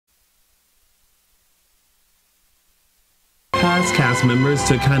past cast members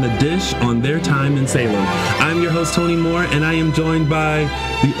to kind of dish on their time in Salem. I'm your host, Tony Moore, and I am joined by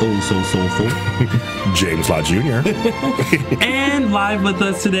the oh-so-soulful James Lott Jr. And live with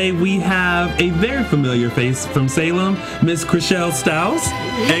us today, we have a very familiar face from Salem, Miss Chrishell Stause,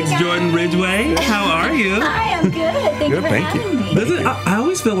 ex-Jordan Ridgeway. How are you? I am good. Thank you for having me. Does it, I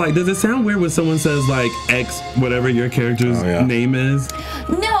always feel like, does it sound weird when someone says like ex, whatever your character's name is?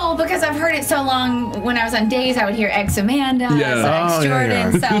 No, because I've heard it so long. When I was on Days, I would hear ex Amanda, so ex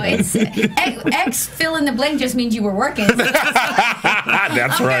Jordan. So it's ex fill in the blank just means you were working. So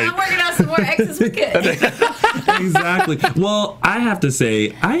That's right. I'm working on some more exes. We're good. Exactly. Well, I have to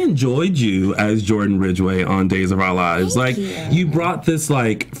say, I enjoyed you as Jordan Ridgeway on Days of Our Lives. Thank you brought this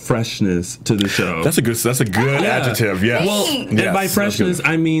like freshness to the show. That's a good adjective. Yeah. Well, and by freshness,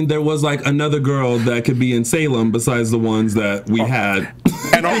 I mean there was like another girl that could be in Salem besides the ones that we had.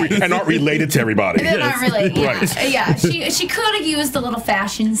 And aren't related to everybody. They're not related. Yeah. Right. Yeah. She could have used a little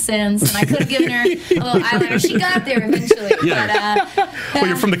fashion sense, and I could have given her a little eyeliner. She got there eventually. Yeah. But, well,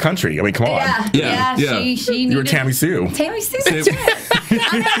 you're from the country. I mean, come on. Yeah. She you were Tammy Sue. Tammy Sue. That's right.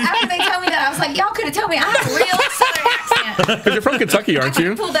 After they told me that, I was like, y'all could have told me I have a real Southern accent. Because you're from Kentucky, aren't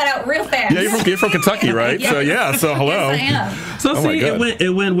you? I pulled that out real fast. Yeah, you're from Kentucky, right? Yes. So hello. Yes, I am. So see,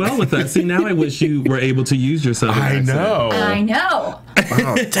 it went well with that. See, now I wish you were able to use your Southern accent. I know.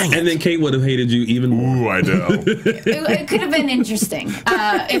 Oh, dang it. And then Kate would have hated you even more. Ooh, I know. It could have been interesting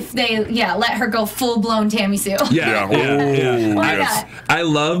if they, let her go full-blown Tammy Sue. Yeah. Why not? I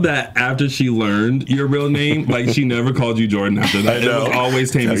love that after she learned your real name, like she never called you Jordan after that. I know. It was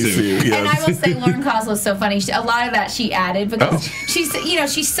always Tammy Sue. Yes. And I will say Lauren Coslow is so funny. A lot of that she added because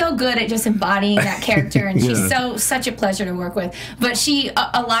she's so good at just embodying that character, and she's such a pleasure to work with. But she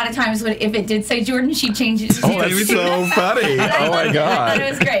a lot of times if it did say Jordan, she'd change it to Oh, that's so funny. Oh my God. I thought it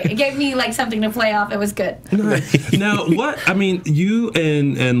was great. It gave me like something to play off. It was good. Now, you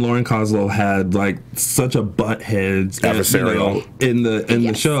and Lauren Coslow had like such a butt heads adversarial in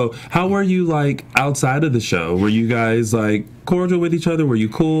the show. How were you like outside of the show? Were you guys like cordial with each other? Were you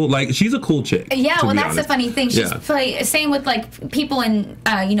cool? Like, she's a cool chick. Yeah, well, that's the funny thing. She's same with like people in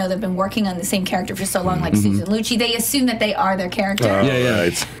that've been working on the same character for so long, like Susan Lucci. They assume that they are their character.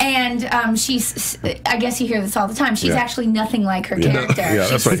 Right. And she's, I guess you hear this all the time. She's actually nothing like her character.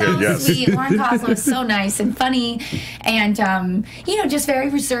 She's so sweet. Lauren Coslow is so nice and funny, and just very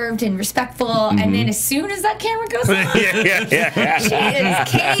reserved and respectful. And then as soon as that camera goes on, she is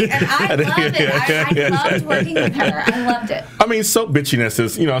Kate, and I loved it. I loved working with her. I loved it. I mean, soap bitchiness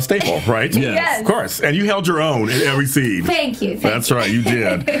is, a staple, right? Yes. Of course. And you held your own in every scene. Thank you. That's right, you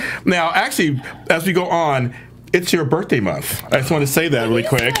did. Now, actually, as we go on, it's your birthday month. I just want to say that really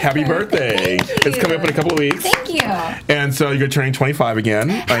quick. Happy birthday. It's coming up in a couple of weeks. Thank you. And so you're turning 25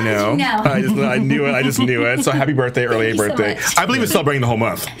 again. I know. I knew it. I just knew it. So happy birthday, early birthday. So I believe it's celebrating the whole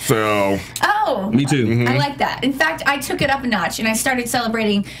month. So. Oh. Me too. I like that. In fact, I took it up a notch and I started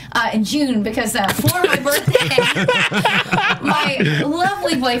celebrating in June because for my birthday, my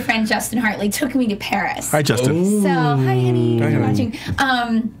lovely boyfriend Justin Hartley took me to Paris. Hi, Justin. So, hi, honey. You're watching.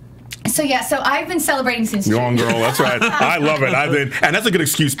 So I've been celebrating since June. Wrong girl, that's right. I love it. And that's a good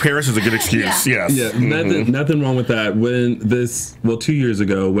excuse. Paris is a good excuse. Yes. Yeah, nothing wrong with that. When 2 years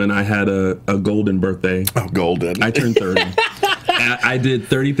ago, when I had a golden birthday. Oh, golden. I turned 30. I did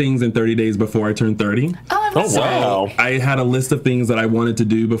 30 things in 30 days before I turned 30. Oh, wow. I had a list of things that I wanted to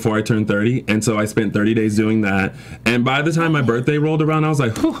do before I turned 30, and so I spent 30 days doing that. And by the time my birthday rolled around, I was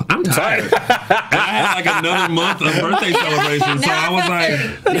like, I'm tired. I had like another month of birthday celebration, so I was like,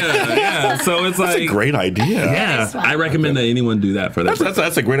 So it's like... That's a great idea. Yeah, I recommend that anyone do that for that.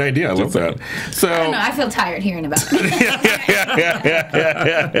 That's a great idea. I love that. So I don't know. I feel tired hearing about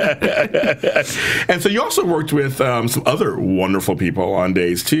it. And so you also worked with some other wonderful people on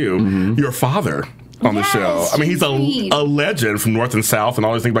Days, too. Your father on the show. I mean, he's a legend from North and South and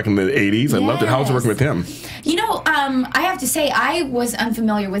all these things back in the 80s. I loved it. How was it working with him? I have to say I was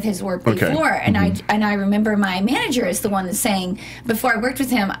unfamiliar with his work before, and I remember my manager is the one that's saying before I worked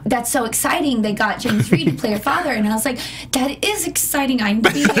with him, that's so exciting. They got James Reed to play your father, and I was like, that is exciting. I knew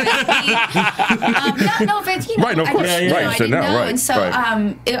not know if it's right. No, of course, I didn't know, and so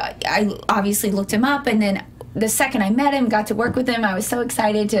I obviously looked him up, and then the second I met him, got to work with him, I was so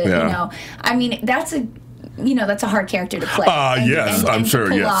excited to I mean that's a hard character to play. Yes, I'm sure.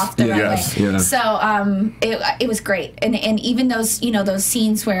 Pull off the right way. Yeah. So it was great, and even those those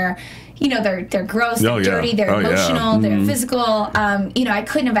scenes where you know, they're gross, they're dirty, they're emotional, they're physical. You know, I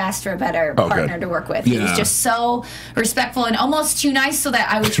couldn't have asked for a better partner to work with. He was just so respectful and almost too nice, so that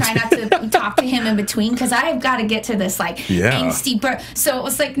I would try not to talk to him in between, because I've got to get to this like angsty so it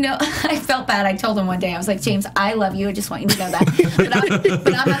was like, no, I felt bad. I told him one day, I was like, James, I love you, I just want you to know that,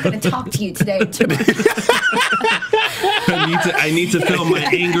 but I'm not going to talk to you today or tomorrow. I need to feel my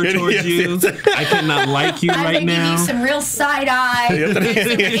anger towards you. I cannot like you right now. Give you some real side eye.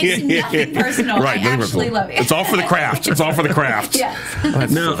 It's nothing personal. Right, I actually love it. It's all for the craft. It's all for the craft.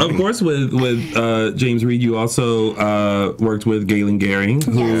 Yes. Now, of course, with James Reed, you also worked with Galen Gehring,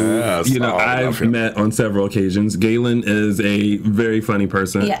 who you know I've met on several occasions. Galen is a very funny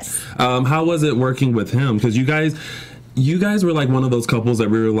person. Yes. How was it working with him? Because you guys were like one of those couples that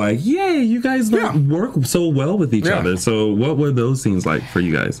we were like, yay, you guys work so well with each other. So what were those scenes like for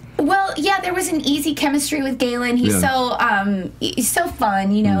you guys? Well, yeah, there was an easy chemistry with Galen. He's so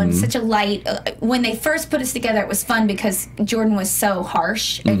fun, you know, and such a light. When they first put us together, it was fun because Jordan was so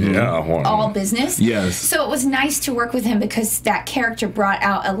harsh and all business. Yes. So it was nice to work with him because that character brought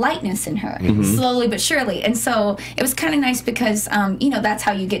out a lightness in her, slowly but surely. And so it was kind of nice because, you know, that's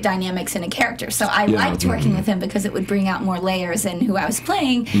how you get dynamics in a character. So I liked working with him because it would bring out more layers in who I was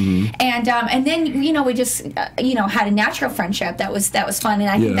playing, and then you know we just you know had a natural friendship that was fun, and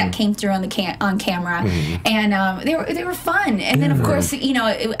I think that came through on camera, and they were fun, and then of course you know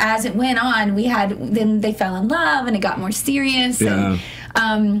as it went on then they fell in love and it got more serious, and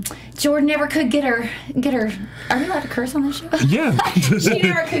Jordan never could get her. Are we allowed to curse on this show? Yeah. She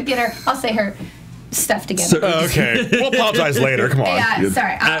never could get her. I'll say her stuff together. Okay, we'll apologize later. Come on. Yeah,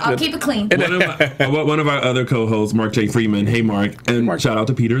 sorry. I'll keep it clean. One of our other co-hosts, Mark J. Freeman. Hey, Mark, and shout out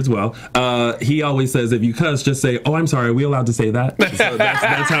to Peter as well. He always says, if you cuss, just say, "Oh, I'm sorry. Are we allowed to say that?" So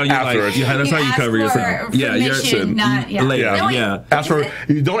that's how you that's how you cover yourself. You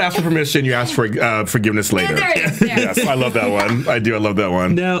don't ask for permission. You ask for forgiveness later. Yes, I love that one. I love that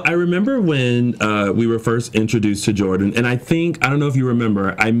one. Now, I remember when we were first introduced to Jordan, and I don't know if you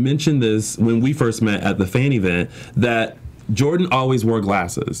remember, I mentioned this when we first met at the fan event, that Jordan always wore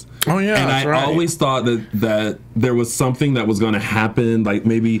glasses. Oh yeah, and I always thought that there was something that was going to happen. Like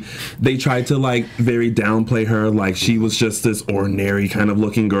maybe they tried to like very downplay her, like she was just this ordinary kind of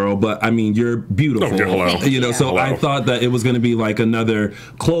looking girl. But I mean, you're beautiful, you know. So I thought that it was going to be like another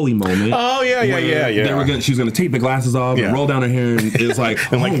Chloe moment. Oh yeah. She was going to take the glasses off and roll down her hair, and it was like,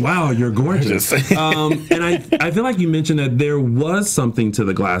 oh wow, you're gorgeous. And I feel like you mentioned that there was something to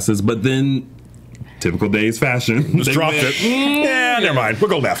the glasses, but then. Typical Days fashion. Just dropped it. Never mind.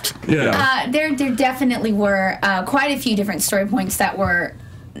 We'll go left. There definitely were quite a few different story points that were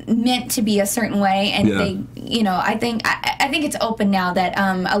meant to be a certain way, and they, you know, I think it's open now that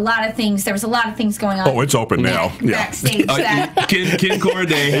there was a lot of things going on. Oh, it's open now. Backstage. Ken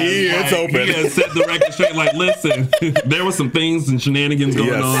Corday it's open. He has set the record straight. Like, listen, there was some things and shenanigans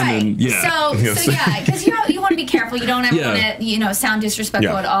going on, and So because you want to be careful. You don't ever want to sound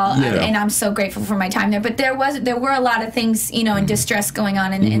disrespectful at all. And I'm so grateful for my time there. But there were a lot of things in distress going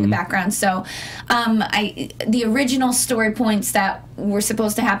on in the background. So the original story points that were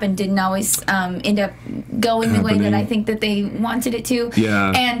supposed to happen didn't always end up going the way that I think that they wanted it to.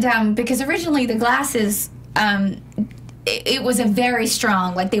 And because originally the glasses, it was a very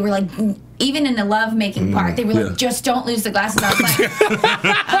strong, like they were like, even in the love making part, they were like, just don't lose the glasses. I was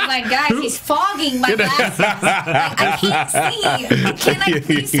like, guys, he's fogging my glasses. I can't see. Can I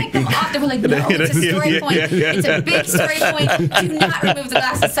please take them off? They were like, no, it's a story point. It's a big story point. Do not remove the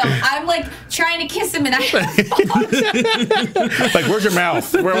glasses. So I'm like trying to kiss him, and like, where's your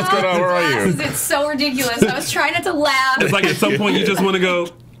mouth? What's going on? Where are you? It's so ridiculous. I was trying not to laugh. It's like at some point you just want to go.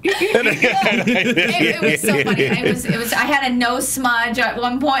 It was so funny. It was. I had a nose smudge at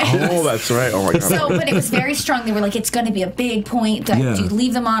one point. Oh, that's right. Oh my god. But it was very strong. They were like, it's going to be a big point. Like, you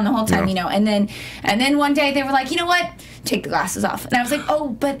leave them on the whole time, And then one day they were like, you know what? Take the glasses off. And I was like, oh,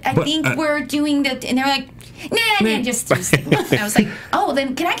 but I think we're doing the. And they were like, nah, just take them off. And I was like, oh,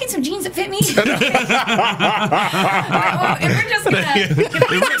 then can I get some jeans that fit me? If we're just gonna get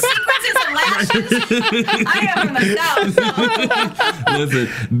sequences and lashes, I got for myself. Listen,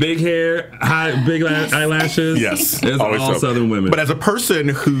 big hair, big eyelashes. Yes, it's all Southern women. But as a person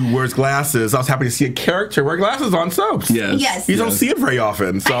who wears glasses, I was happy to see a character wear glasses on soaps. Yes. You don't see it very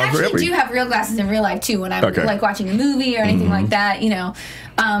often. So I actually do have real glasses in real life too. When I'm like watching a movie or anything like that,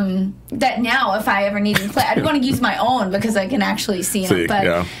 that now if I ever need to play, I'd want to use my own because I can actually see them.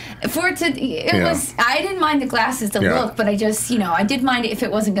 But for it to, was, I didn't mind the glasses, the look, but I just, I did mind it if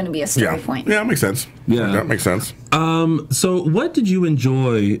it wasn't going to be a story point. Yeah, that makes sense. That makes sense. So what did you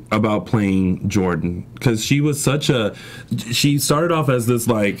enjoy about playing Jordan? Because she was she started off as this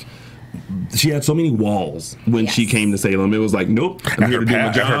like she had so many walls when she came to Salem. It was like, nope, I'm here to do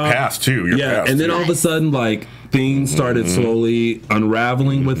my job. Her past too. And then all of a sudden, like, things started slowly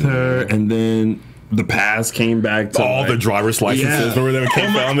unraveling with her, and then the past came back to all the driver's licenses. Remember that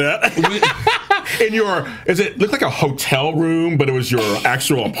came found that? In your, it looked like a hotel room, but it was your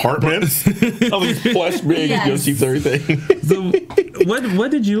actual apartment. All these plush big seats, everything. So,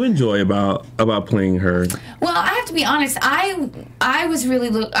 what did you enjoy about playing her? Well, I have to be honest. I was really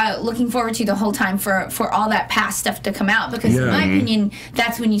looking forward to the whole time for all that past stuff to come out, because in my opinion,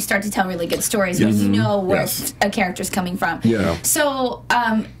 that's when you start to tell really good stories, when you know where a character's coming from. Yeah. So,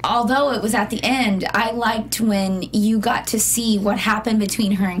 although it was at the end, I liked when you got to see what happened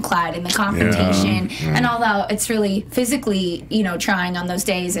between her and Clyde and the confrontation. And although it's really physically, trying on those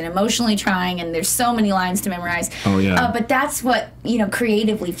days and emotionally trying, and there's so many lines to memorize. Oh, yeah. But that's what,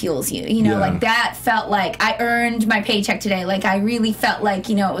 creatively fuels you. Like that felt like I earned my paycheck today. Like I really felt like,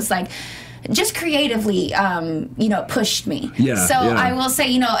 it was like, just creatively, pushed me. So I will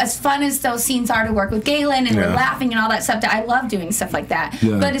say, as fun as those scenes are to work with Galen and we're laughing and all that stuff, I love doing stuff like that.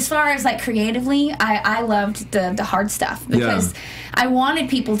 But as far as like creatively, I loved the hard stuff, because I wanted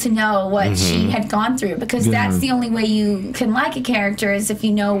people to know what she had gone through, because that's the only way you can like a character, is if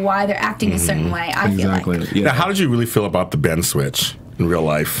you know why they're acting a certain way. I feel like. Now, how did you really feel about the Ben switch in real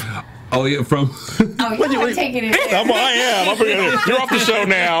life? Oh yeah, from. You're taking it. I am. You're off the show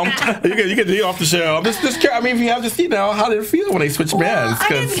now. You can be off the show. I mean, if you have just, how did it feel when they switched bands? I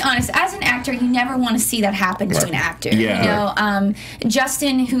gotta be honest. As an actor, you never want to see that happen to an actor.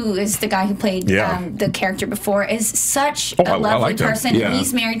 Justin, who is the guy who played the character before, is such a lovely person.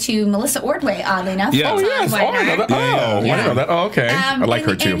 He's married to Melissa Ordway, oddly enough. Oh yes. I know that. I know that. Oh, okay. I like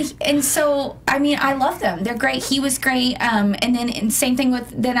her too. And so, I mean, I love them. They're great. He was great. And then same thing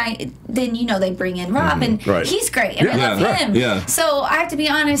with then they bring in Rob, and he's great, and I love him. So I have to be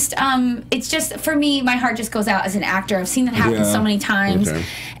honest, it's just, for me, my heart just goes out as an actor. I've seen that happen so many times,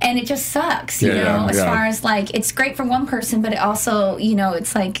 and it just sucks, as far as like, it's great for one person, but it also,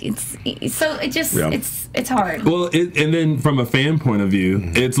 it's like, it's hard. Well, and then from a fan point of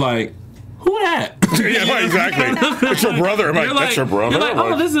view, it's like, who that? Exactly. It's your brother. I'm like, that's your brother. You're like,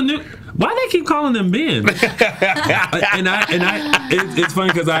 oh, this is a new. Why they keep calling them Ben? It's funny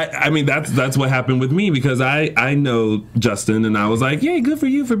because I mean that's what happened with me, because I know Justin, and I was like, yeah, good for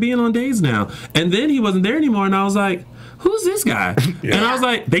you for being on Days now. And then he wasn't there anymore, and I was like, who's this guy? And I was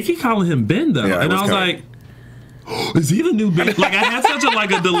like, they keep calling him Ben though, and I was like, is he the new Ben? Like, I had such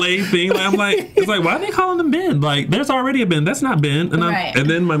a delayed thing. Like, I'm like, it's like, why are they calling him Ben? Like, there's already a Ben. That's not Ben. And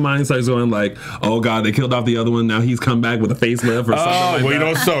then my mind starts going like, oh God, they killed off the other one. Now he's come back with a facelift or something.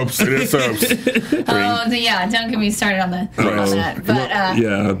 Well, that. Soaps. It is soaps. Don't get me started on that.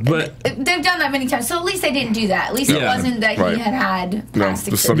 But they've done that many times. So at least they didn't do that. At least it wasn't that he had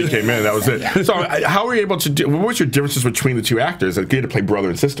plastic. No, somebody came in. That was it. So how were you able to do? What was your differences between the two actors that get to play brother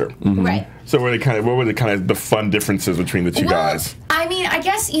and sister? Right. So what were the fun differences between the two guys? I mean, I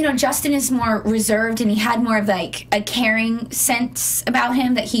guess, Justin is more reserved, and he had more of like a caring sense about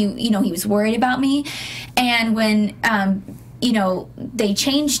him, that he was worried about me. And when they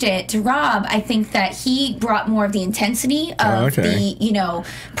changed it to Rob, I think that he brought more of the intensity of the,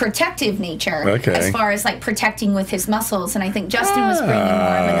 protective nature as far as like protecting with his muscles. And I think Justin was bringing more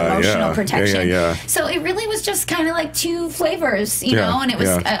of an emotional protection. So it really was just kind of like two flavors, you know, and it was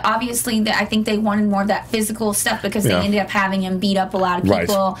obviously that I think they wanted more of that physical stuff, because they ended up having him beat up a lot of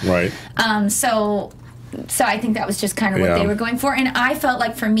people. So I think that was just kind of what they were going for. And I felt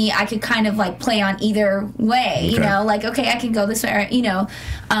like, for me, I could kind of like play on either way, like, okay, I can go this way, or,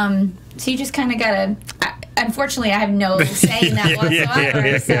 so you just kind of gotta. Unfortunately, I have no say in that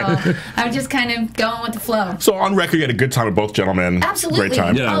whatsoever. So I was just kind of going with the flow. So on record, you had a good time with both gentlemen. Absolutely. Great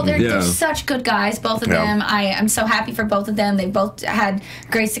time. They're such good guys, both of them. I am so happy for both of them. They both had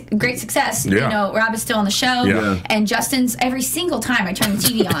great success. Rob is still on the show, and Justin's, every single time I turn the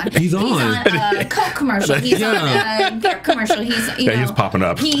TV on, he's on a Coke commercial. He's on a beer commercial. He's popping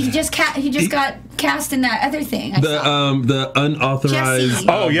up. He just got cast in that other thing. The unauthorized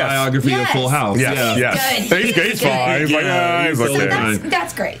biography of Full House. Yes. Good. He's fine. He's like, so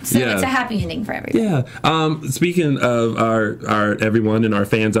that's great. So it's a happy ending for everyone. Speaking of our everyone and our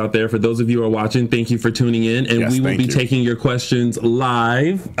fans out there, for those of you who are watching, thank you for tuning in, and we will be taking your questions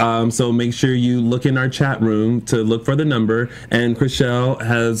live. So make sure you look in our chat room to look for the number. And Chrishell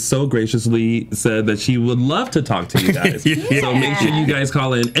has so graciously said that she would love to talk to you guys. So make sure you guys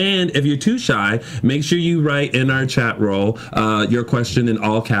call in, and if you're too shy, make sure you write in our chat roll your question in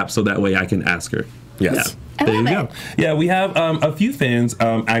all caps, so that way I can ask her. Yes. There you go. Yeah, we have a few fans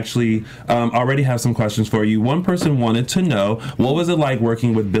actually already have some questions for you. One person wanted to know, what was it like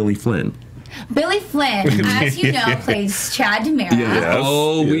working with Billy Flynn? Billy Flynn, as you know, plays Chad DiMera. Yes.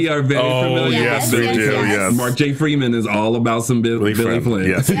 Oh, we are very familiar. Yes, we do. Yes. Mark J. Freeman is all about some Billy Flynn.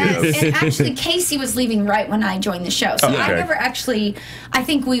 Yes. And actually, Casey was leaving right when I joined the show, so I never actually. I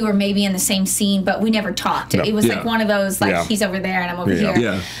think we were maybe in the same scene, but we never talked. No. It was like one of those, like he's over there and I'm over here.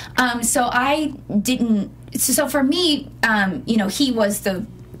 Yeah. So I didn't. So for me, he was the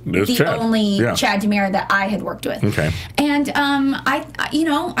only Chad DiMera that I had worked with. Okay. And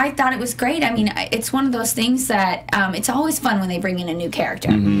I thought it was great. I mean, it's one of those things that it's always fun when they bring in a new character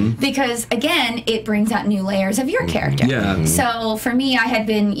because, again, it brings out new layers of your character. Yeah. So for me, I had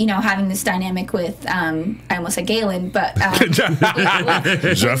been, having this dynamic with, I almost said Galen, but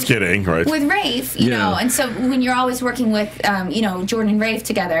just kidding, right? With Rafe, you know, and so when you're always working with, Jordan and Rafe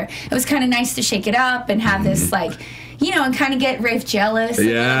together, it was kind of nice to shake it up and have this and kind of get Rafe jealous. So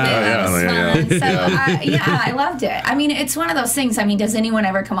I loved it. I mean, it's one of those things. I mean, does anyone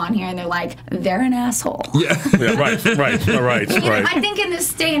ever come on here and they're like, they're an asshole? Yeah, right. I think in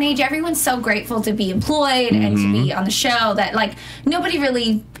this day and age, everyone's so grateful to be employed and to be on the show that nobody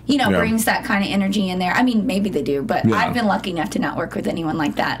really brings that kind of energy in there. I mean, maybe they do, but I've been lucky enough to not work with anyone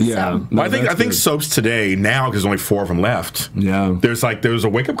like that. Yeah, so. No, I think soaps today now, because only 4 of them left. Yeah, there was a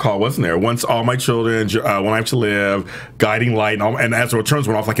wake up call, wasn't there? Once All My Children, One Life to Live, Guiding Light, and as the returns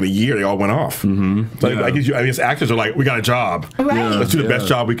went off, in a year, they all went off. I guess actors are like, we got a job. Right. Let's do the best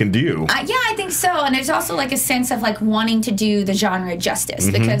job we can do. I think so. And there's also a sense of wanting to do the genre justice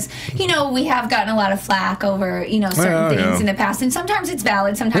because we have gotten a lot of flack over certain things in the past, and sometimes it's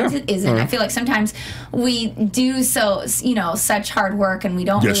valid, sometimes it isn't. I feel like sometimes we do such hard work and we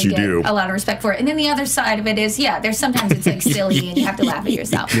don't really get a lot of respect for it. And then the other side of it is there's sometimes it's silly and you have to laugh at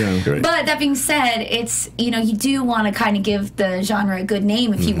yourself. But that being said, it's you do want to kind of give the genre a good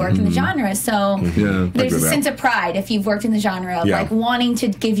name if you work in the genre. So there's a sense of pride if you've worked in the genre of wanting to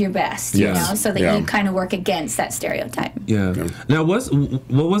give your best, so that you kind of work against that stereotype. Now,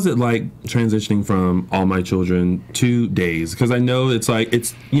 what was it like transitioning from All My Children to Days? Because I know it's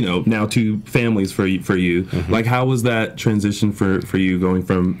now 2 families for you. How was that transition for you going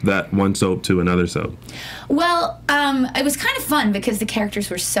from that one soap to another soap? Well, it was kind of fun because the characters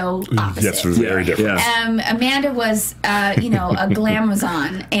were so opposite. Yes, it was very different. Amanda was, a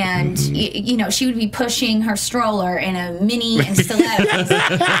glamazon, and she would be pushing her stroller in a mini and stilettos.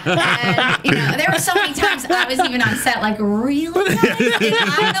 And there were so many times I was even on set really?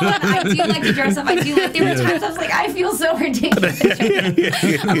 I'm the one, I do like to dress up. I do like. There were times I was like, I feel so ridiculous.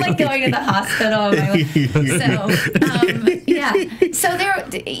 I'm going to the hospital. So there,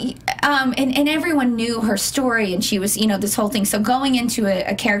 and everyone knew her story, and she was, this whole thing. So going into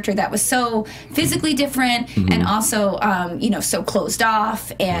a character that was so physically different, and also, so closed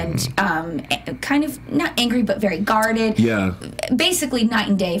off, and kind of not angry but very guarded. Yeah. Basically, night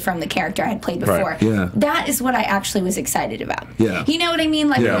and day from the character I had played before. Right. Yeah. That is what I actually was excited about. Yeah. You know what I mean?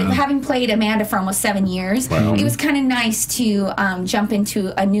 Having played Amanda for almost 7 years, it was kind of nice to jump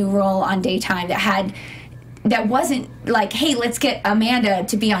into a new role on daytime that wasn't like, hey, let's get Amanda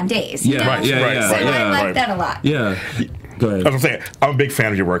to be on Days. Yeah, right. So I like that a lot. Yeah. Go ahead. I was saying, I'm a big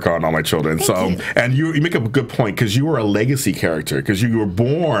fan of your work on All My Children. Thank you. And you make up a good point because you were a legacy character because you were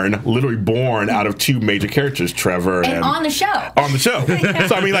literally born out of 2 major characters, Trevor and on the show. On the show.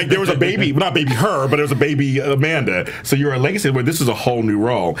 So I mean, there was a baby, not baby her, but there was a baby Amanda. So you're a legacy where this is a whole new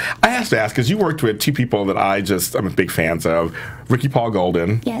role. I have to ask because you worked with 2 people that I'm a big fans of, Ricky Paul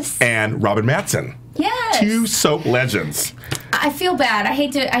Golden, and Robin Mattson. Yes. 2 soap legends. I feel bad. I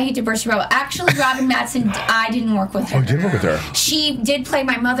hate to burst your bubble. Actually, Robin Mattson, I didn't work with her. Oh, you didn't work with her? She did play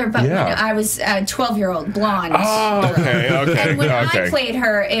my mother, but when I was a 12-year-old blonde. Oh, okay. And when I played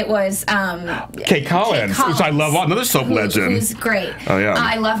her, it was Kate Collins, which I love, another soap legend. Who's great. Oh, yeah.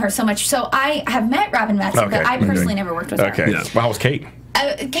 I love her so much. So I have met Robin Mattson, but I personally never worked with her. Okay. Yeah. Well, how was Kate?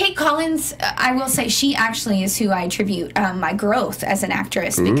 Kate Collins, I will say, she actually is who I attribute my growth as an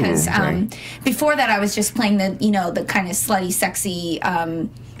actress because before that I was just playing the kind of slutty, sexy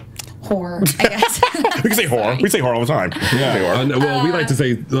whore, I guess. We can say whore. We say whore all the time. Yeah. Well, we like to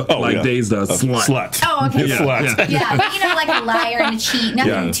say Days does slut. Slut. Oh, okay. Slut. Yeah, but like a liar and a cheat,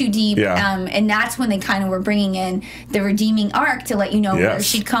 nothing too deep. Yeah. And that's when they kind of were bringing in the redeeming arc to let you know where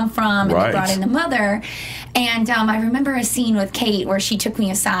she'd come from, and they brought in the mother. And I remember a scene with Kate where she took me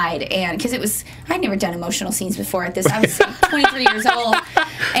aside, and because I'd never done emotional scenes before at this. I was 23 years old,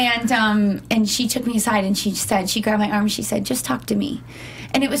 And she took me aside and she grabbed my arm and she said, "Just talk to me."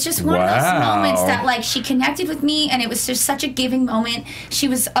 And it was just one of those moments that, like, she connected with me, and it was just such a giving moment. She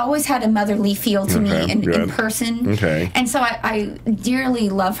was always had a motherly feel to me in person. Okay. And so I dearly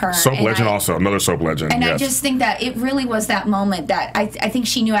love her. Soap legend also, another soap legend. And I just think that it really was that moment that I think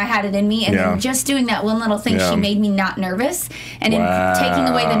she knew I had it in me. And then just doing that one little thing, she made me not nervous. And in taking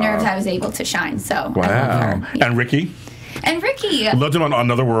away the nerves, I was able to shine. So I love her. Yeah. And Ricky? And Ricky. Legend on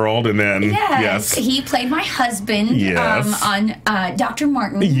Another World, and then, he played my husband on Dr.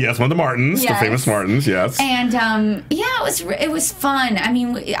 Martin. Yes, one of the Martins, the famous Martins, yes. And, it was fun. I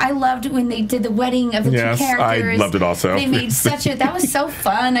mean, I loved when they did the wedding of the two characters. I loved it also. They made that was so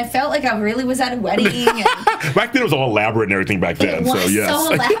fun. I felt like I really was at a wedding. And back then, it was all elaborate and everything back then. It was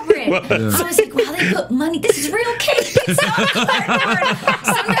so elaborate. I was like, wow, they put money. This is real cake. It's not cardboard.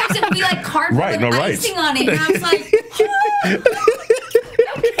 Sometimes it would be like cardboard with icing on it. And I was like, okay.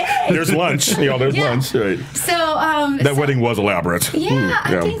 There's lunch. There's lunch. Right. So that wedding was elaborate.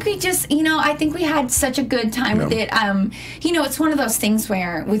 I think we just, I think we had such a good time with it. It's one of those things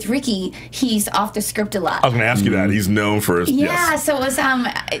where with Ricky, he's off the script a lot. I was going to ask you that. He's known for his. So it was.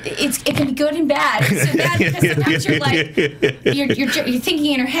 It can be good and bad. It's so bad because sometimes you're like you're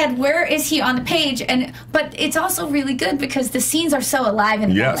thinking in your head, where is he on the page? But it's also really good because the scenes are so alive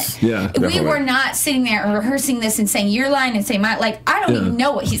and moment. Yeah, we were not sitting there and rehearsing this and saying your line and saying my, like, I don't even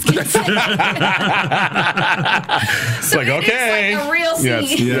know what he's going to say. So like, okay. It's like a real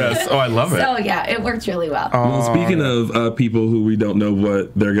scene. Yes. Oh, I love it. So yeah, it worked really well. Well, speaking of people who we don't know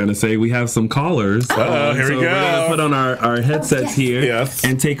what they're gonna say, we have some callers. Here we go. We're gonna put on our headsets here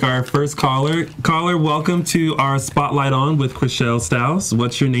and take our first caller. Caller, welcome to our Spotlight On with Chrishell Stause.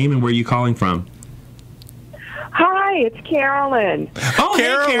 What's your name and where are you calling from? Hi, it's Carolyn. Oh,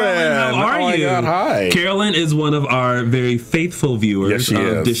 Carolyn. Hey, Carolyn, how are you? God, hi. Carolyn is one of our very faithful viewers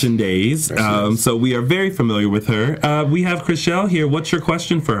of Dishin Days. So we are very familiar with her. We have Chrishell here. What's your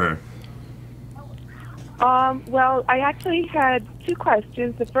question for her? Well, I actually had two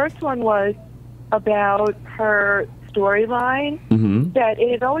questions. The first one was about her storyline. Mm-hmm. That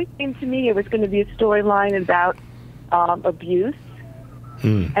it had always seemed to me it was going to be a storyline about abuse.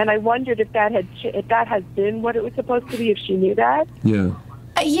 And I wondered if that has been what it was supposed to be, if she knew that. Yeah,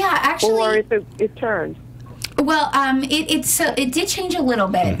 actually. Or if it turned. Well, it did change a little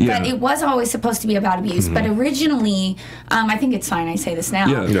bit, but it was always supposed to be about abuse. But originally, I think it's fine I say this now.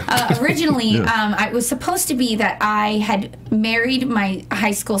 Originally, it was supposed to be that I had married my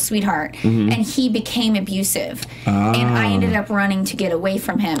high school sweetheart, and he became abusive, and I ended up running to get away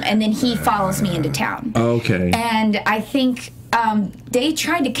from him, and then he follows me into town. Okay. And I think they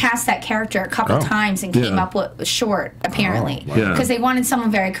tried to cast that character a couple times and came up with short, apparently, because they wanted someone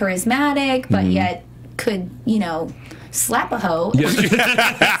very charismatic, but yet could, slap a hoe. Yeah. I'm just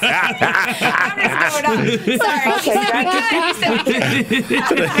going on. Sorry.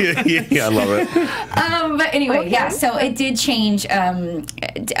 I love it. But anyway, so it did change a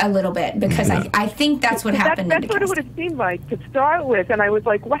little bit because I think that's what happened. That's what it would have seemed like to start with, and I was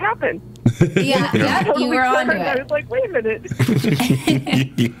like, what happened? Yeah, totally you were on to it. I was like, wait a minute.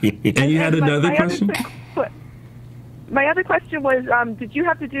 And you had another question? My other question was, did you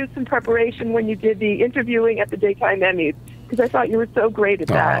have to do some preparation when you did the interviewing at the Daytime Emmys? Because I thought you were so great at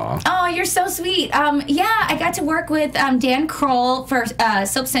that. Oh, you're so sweet. I got to work with Dan Kroll for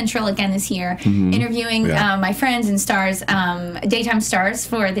Soap Central again this year, interviewing my friends and stars, daytime stars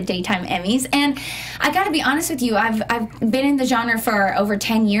for the Daytime Emmys. And I got to be honest with you, I've been in the genre for over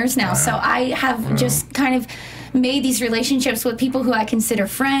 10 years now, so I have just kind of made these relationships with people who I consider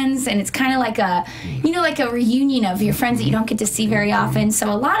friends, and it's kind of like a reunion of your friends that you don't get to see very often.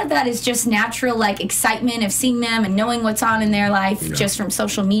 So a lot of that is just natural, like excitement of seeing them and knowing what's on in their life just from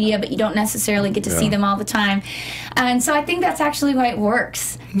social media, but you don't necessarily get to see them all the time. And so I think that's actually why it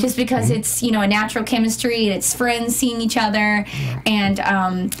works, just because it's, a natural chemistry, and it's friends seeing each other.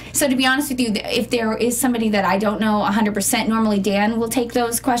 And so to be honest with you, if there is somebody that I don't know 100%, normally Dan will take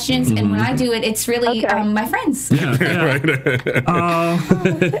those questions, and when I do it, it's really my friends. Yeah.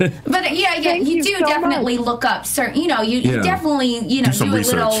 But you do so definitely look up certain, you definitely, do a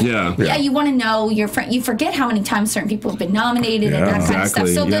little, you want to know your friend. You forget how many times certain people have been nominated and that kind of stuff.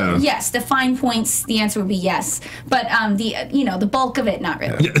 So the fine points, the answer would be yes. But the bulk of it, not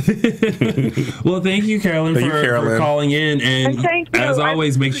really. Well, thank you, Carolyn, for calling in, and thank you. As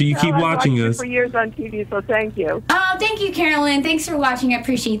always, make sure you keep watching us. For years on TV, so thank you. Oh, thank you, Carolyn. Thanks for watching. I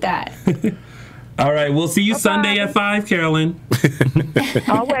appreciate that. All right, we'll see you Sunday at 5, Carolyn.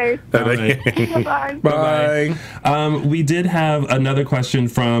 Always. All right. Bye-bye. Bye. We did have another question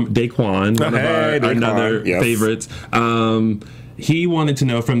from Daquan, one of our another favorites. he wanted to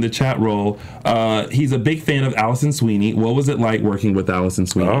know from the chat roll, he's a big fan of Allison Sweeney. What was it like working with Allison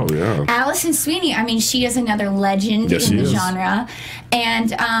Sweeney? Oh, yeah. Allison Sweeney, I mean, she is another legend in the genre.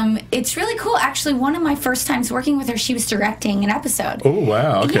 And it's really cool. Actually, one of my first times working with her, she was directing an episode. Oh,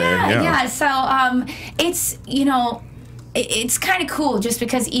 wow. Okay. Yeah. So it's, you know, it's kind of cool just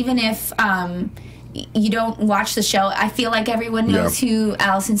because even if you don't watch the show, I feel like everyone knows who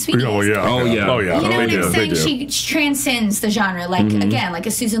Allison Sweeney is. Oh, yeah. Oh, yeah. Oh, yeah. You know They what I'm do. saying? She transcends the genre. Like, again, like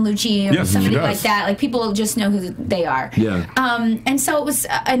a Susan Lucci or somebody like that. Like, people just know who they are. Yeah. And so it was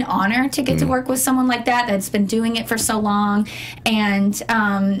an honor to get to work with someone like that that's been doing it for so long. And,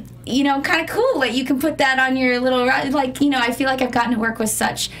 you know, kind of cool that you can put that on your little, like, you know, I feel like I've gotten to work with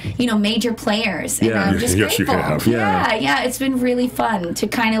such, you know, major players. And I'm just Yes, you grateful. have. Yeah. It's been really fun to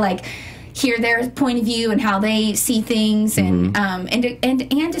kind of like hear their point of view and how they see things, and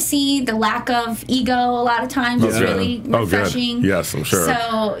to see the lack of ego a lot of times is really refreshing. Good. Yes, I'm sure.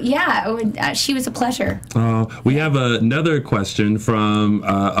 So yeah, she was a pleasure. We have another question from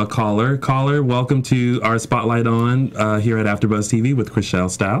a caller. Caller, welcome to our Spotlight On here at AfterBuzz TV with Chrishell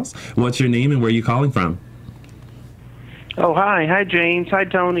Stause. What's your name and where are you calling from? Oh, hi, James. Hi,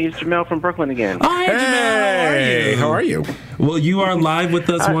 Tony. It's Jamel from Brooklyn again. Hi, Hey, Jamel. how are you? Well, you are live with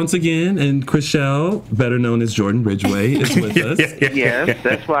us once again, and Chrishell, better known as Jordan Ridgeway, is with us. Yes,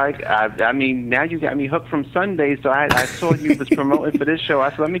 that's why. I mean, now you got me hooked from Sunday, so I saw you was promoting for this show. I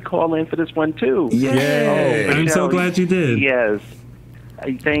said, let me call in for this one, too. Yay. I'm so glad you did. Yes.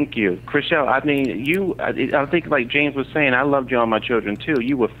 Thank you, Chrishell. I mean, I think like James was saying, I loved you on My Children too.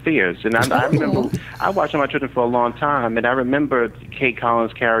 You were fierce, and I remember I watched On My Children for a long time, and I remember Kate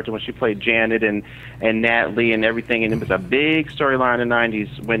Collins' character when she played Janet and Natalie and everything, and it was a big storyline in the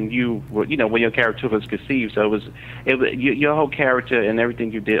 '90s when you were, you know, when your character was conceived. So it was your whole character and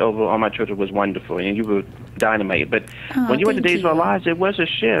everything you did over On My Children was wonderful, and you were dynamite. But when you went to Days of Our Lives, it was a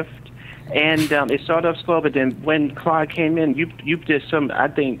shift. And it started off slow, but then when Clyde came in, you did some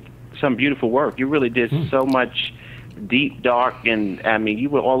beautiful work. You really did so much deep, dark, and I mean, you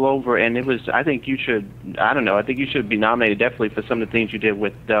were all over. And it was, I think you should be nominated definitely for some of the things you did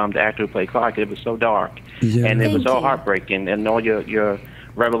with the actor who played Clyde. It was so dark, and it was all heartbreaking, and all your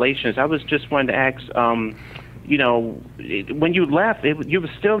revelations. I was just wanting to ask. You know, when you left, you were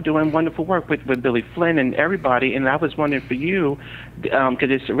still doing wonderful work with Billy Flynn and everybody, and I was wondering for you, because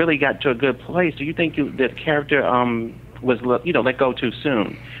it's really got to a good place. Do you think the character was let go too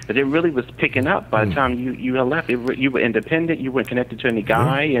soon? But it really was picking up by the time you had left. You were independent. You weren't connected to any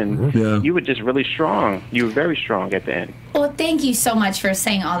guy, and you were just really strong. You were very strong at the end. Well, thank you so much for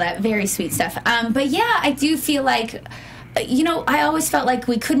saying all that very sweet stuff. But yeah, I do feel like, you know, I always felt like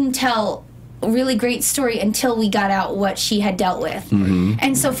we couldn't tell really great story until we got out what she had dealt with.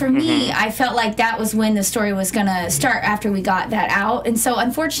 And so for me, I felt like that was when the story was going to start after we got that out. And so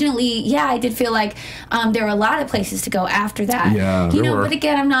unfortunately, yeah, I did feel like there were a lot of places to go after that. Yeah, you know, but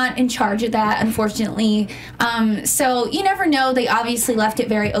again, I'm not in charge of that, unfortunately. So you never know. They obviously left it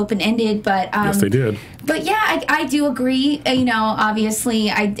very open-ended, but yes, they did. But yeah, I do agree. You know, obviously,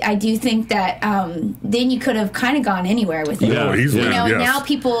 I do think that then you could have kind of gone anywhere with it. Yeah, easily. You know, yes. now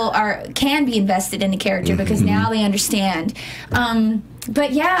people can be invested in the character because now they understand.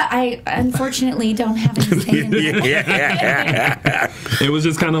 But yeah, I unfortunately don't have any say in that. It was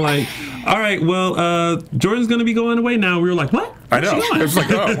just kind of like, all right, well, Jordan's going to be going away now. We were like, what? I know. It's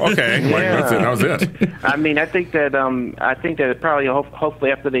like, oh, okay. Like, that's it. That was it. I mean, I think that probably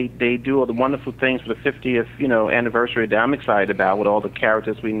hopefully after they do all the wonderful things for the 50th anniversary that I'm excited about with all the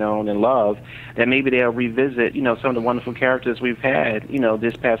characters we know and love, that maybe they'll revisit some of the wonderful characters we've had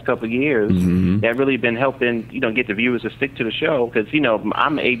this past couple of years that really been helping get the viewers to stick to the show, because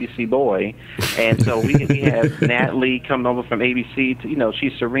I'm an ABC boy, and so we have Natalie come over from ABC to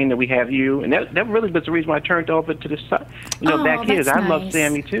she's Serena, we have you, and that really was the reason why I turned over to the back here. I love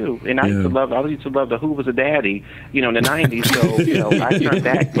Sammy too, and I used to love the Who Was a Daddy in the 90s. So I turned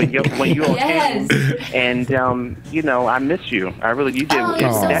back when you all came, and I miss you. I really you did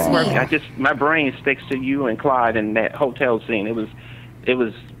that work. My brain sticks to you and Clyde and that hotel scene. It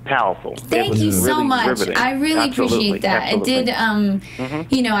was powerful. Thank you so really much. riveting. I really appreciate that. Absolutely. It did.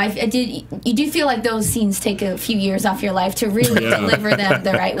 I did. You do feel like those scenes take a few years off your life to really deliver them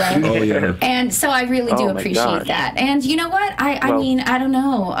the right way. Oh yeah. And so I really do appreciate that. And you know what? I mean, I don't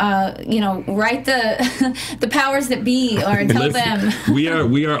know. Write the powers that be, or tell them.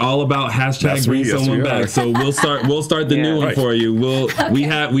 We are all about hashtag bring someone back. So we'll start the new one for you. We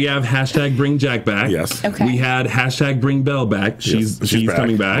have hashtag bring Jack back. Yes. Okay. We had hashtag bring Belle back. She's she's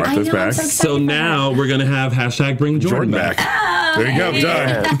coming back. Martha's back. So now we're going to have hashtag bring Jordan back. There you go.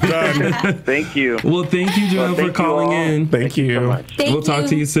 Done. Thank you. Well, thank you, Joel, for calling in. Thank you. So much. We'll talk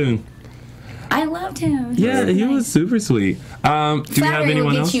to you soon. I loved him. Yeah, he was super sweet. Do you have Flattery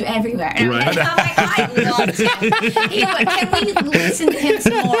anyone will else? get you everywhere. And Right. I loved him. Can we listen to him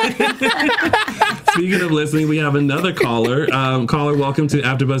some more? Speaking of listening, we have another caller. Caller, welcome to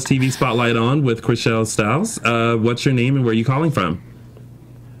AfterBuzz TV Spotlight On with Chrishell Stause. What's your name and where are you calling from?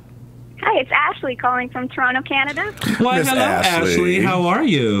 Hi, it's Ashley calling from Toronto, Canada. Why, Miss hello, Ashley. How are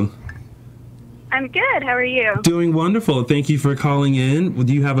you? I'm good. How are you? Doing wonderful. Thank you for calling in.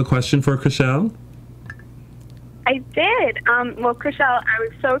 Do you have a question for Chrishell? I did. Well, Chrishell, I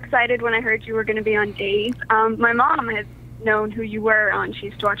was so excited when I heard you were going to be on Days. My mom has known who you were on. She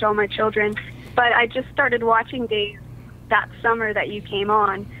used to watch all my children. But I just started watching Days that summer that you came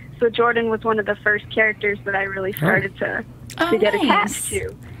on. So Jordan was one of the first characters that I really started to get attached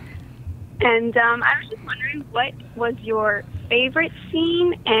to. And I was just wondering, what was your favorite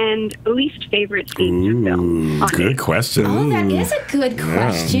scene and least favorite scene to film? Good question. Oh, that is a good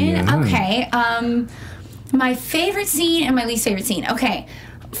question. Okay. My favorite scene and my least favorite scene. Okay.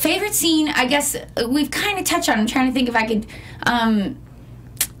 Favorite scene, I guess we've kind of touched on. I'm trying to think if I could...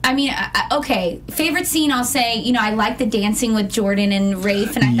 okay. Favorite scene, I'll say, I like the dancing with Jordan and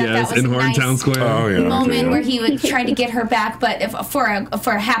Rafe, and I thought that was in a nice Horntown Square. moment where he would try to get her back, but for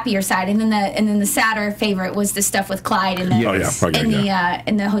a happier side. And then the sadder favorite was the stuff with Clyde in the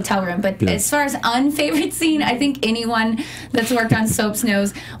in the hotel room. But as far as unfavorite scene, I think anyone that's worked on soaps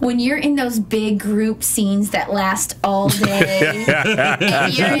knows when you're in those big group scenes that last all day,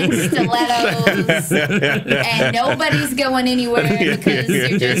 and you're in stilettos, and nobody's going anywhere because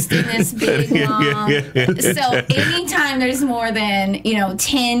you're just in this big long. So anytime there's more than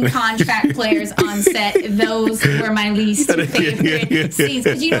 10 contract players on set, those were my least favorite scenes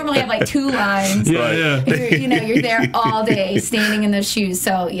because you normally have like 2 lines. You're there all day standing in those shoes.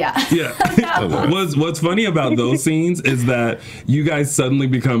 So What's funny about those scenes is that you guys suddenly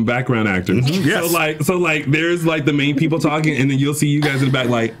become background actors. Yes. So there's like the main people talking, and then you'll see you guys in the back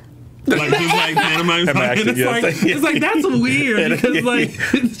like just like pantomime talking. It's like that's weird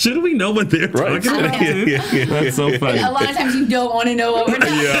because shouldn't we know what they're talking about? That's so funny. A lot of times you don't want to know what we're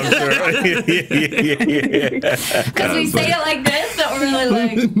talking about. Because we say it like this, so we're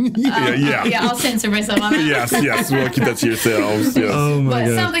really like, I'll censor myself on that. Yes, we'll keep that to yourselves. Yes. Oh my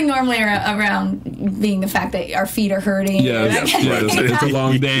God. Something normally around being the fact that our feet are hurting. Yes. It's a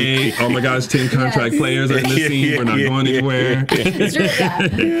long day. Oh my gosh, 10 contract players are in this scene. We're not going anywhere. It's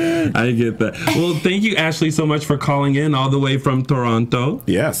really I get that. Well, thank you, Ashley, so much for calling in all the way from Toronto.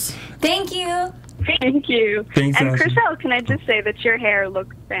 Yes. Thank you. Thank you. Thanks, and Ashley. Chrishell, can I just say that your hair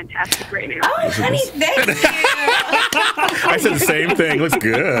looks fantastic right now? Oh, honey, thank you. I said the same thing. Looks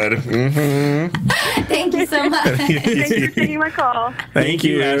good. Mm-hmm. Thank you so much. Thank you for taking my call. Thank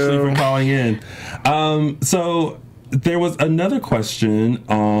you, Ashley, for calling in. So there was another question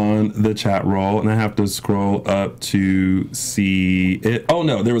on the chat roll, and I have to scroll up to see it. Oh,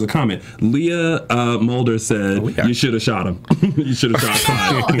 no, there was a comment. Leah Mulder said, you should have shot him. You should have shot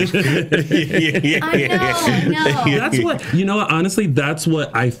Clyde. I know. That's what, honestly, that's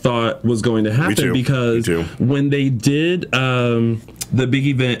what I thought was going to happen. Because when they did the big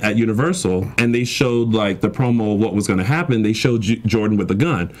event at Universal and they showed like the promo of what was going to happen, they showed Jordan with a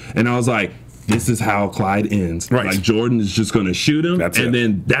gun. And I was like, this is how Clyde ends. Right. Like Jordan is just going to shoot him.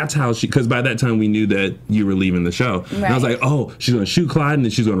 Then that's how because by that time we knew that you were leaving the show. Right. And I was like, oh, she's going to shoot Clyde and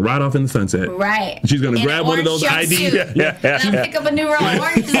then she's going to ride off in the sunset. Right. She's going to grab one of those IDs. And pick up a new role.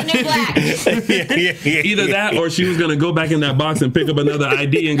 Orange is the new black. Either that or she was going to go back in that box and pick up another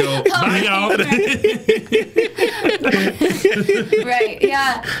ID and go, bye, y'all. Right.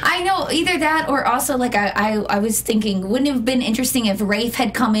 Yeah. I know. Either that or also like I was thinking, wouldn't it have been interesting if Rafe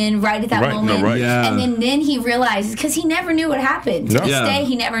had come in right at that moment? And then he realized, because he never knew what happened. To this day,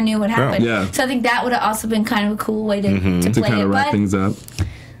 he never knew what happened. So I think that would have also been kind of a cool way to play to kind it. of wrap things up.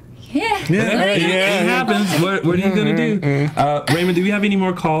 It happens. What are you going to do? Raymond, do we have any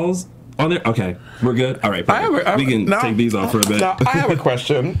more calls on there? Okay, we're good. All right, we can take these off for a bit. Now, I have a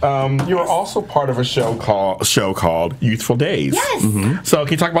question. You are also part of a show called Youthful Days. Yes. So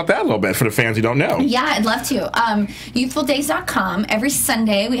can you talk about that a little bit for the fans who don't know? Yeah, I'd love to. Youthfuldays.com. Every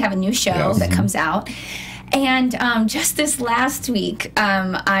Sunday we have a new show that comes out. And just this last week,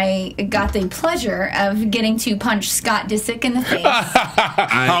 I got the pleasure of getting to punch Scott Disick in the face.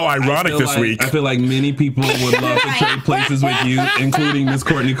 How ironic this week. I feel like many people would love to trade places with you, including Miss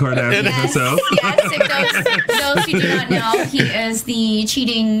Kourtney Kardashian herself. Yes, if those who do not know, he is the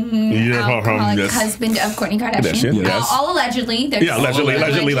cheating alcoholic husband of Kourtney Kardashian. Yes. All allegedly.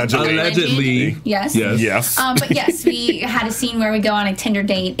 Allegedly. Yes. But yes, we had a scene where we go on a Tinder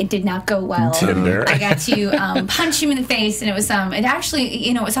date. It did not go well. Tinder. I got to punch him in the face, and it was it actually,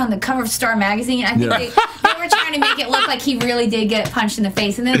 it was on the cover of Star magazine. I think they were trying to make it look like he really did get punched in the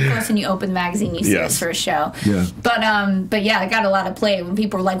face, and then of course when you open the magazine you see it for a show. Yeah. But yeah, I got a lot of play when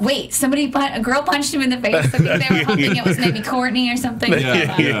people were like, wait, a girl punched him in the face. I think they were hoping it was maybe Kourtney or something.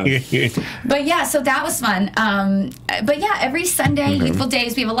 But yeah, so that was fun. But yeah, every Sunday, Youthful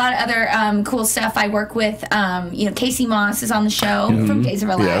Days, we have a lot of other cool stuff. I work with, Casey Moss is on the show from Days of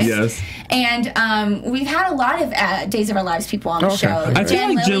Our Lives. Yes. And we've had a lot of Days of Our Lives people on the show. I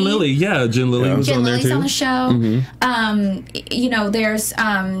feel like Jen Lilly. Yeah, Jen Lilly was on there too. Jen Lilly's on the show. There's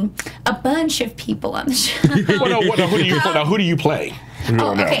a bunch of people on the show. Who do you play?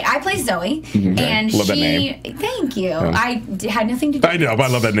 Okay. I play Zoe, and love that name. Thank you. I had nothing to do. I know, but I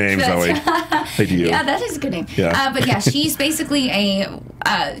love that name, Zoe. Thank you. Yeah, that is a good name. Yeah. But yeah, she's basically a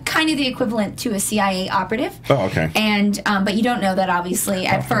kind of the equivalent to a CIA operative. Oh, okay. And but you don't know that obviously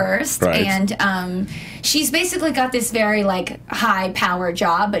at first. Right. And she's basically got this very high power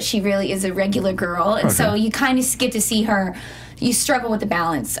job, but she really is a regular girl, and so you kind of get to see her. You struggle with the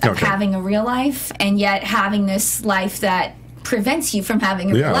balance of having a real life and yet having this life that prevents you from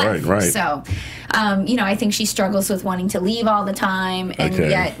having a real life. Right. So, I think she struggles with wanting to leave all the time and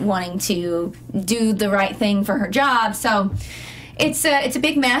yet wanting to do the right thing for her job. So, it's a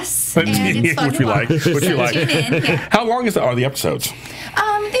big mess, and it's fun to watch. Which you like. Tune in, How long are the episodes?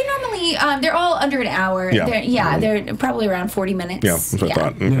 They normally they're all under an hour. They're probably around 40 minutes. Yeah, that's what I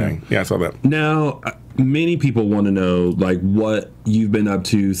thought. Okay. Yeah, I saw that. Now, many people want to know what you've been up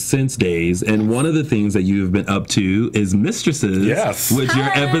to since Days, and one of the things that you have been up to is Mistresses. Yes. Which your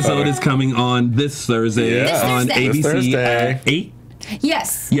episode is coming on this Thursday on ABC at 8.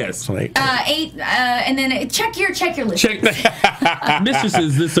 Yes. 8, and then check your list.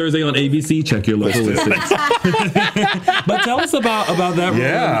 Mistresses this Thursday on ABC. Check your local listings. But tell us about that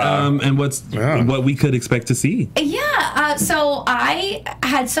role and what we could expect to see. So I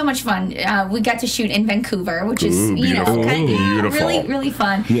had so much fun. We got to shoot in Vancouver, which is really, really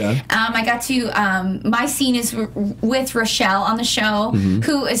fun. Yeah. I got to my scene is with Rochelle on the show,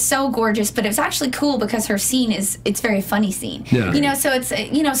 who is so gorgeous. But it was actually cool because her scene it's very funny scene. Yeah. So it's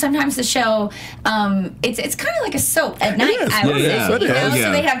sometimes the show it's kind of like a soap at night. I would say. So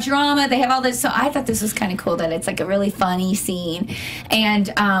they have drama, they have all this. So I thought this was kind of cool that it's like a really funny scene, and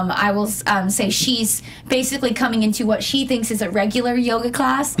I will say she's basically coming into what she thinks is a regular yoga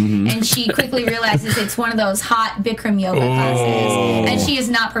class, and she quickly realizes it's one of those hot Bikram yoga classes, and she is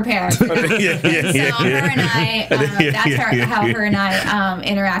not prepared. So her and I, that's how her and I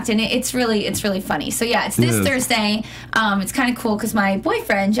interact, and it's really funny. So yeah, it's this Thursday. It's kind of cool because my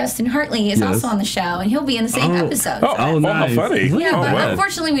boyfriend Justin Hartley is also on the show, and he'll be in the same episode. Nice. How funny! Yeah, but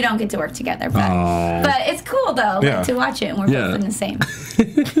unfortunately we don't get to work together. But it's cool though to watch it, and we're both in the same.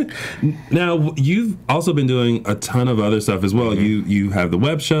 Now you've also been doing a ton of other stuff as well. You have the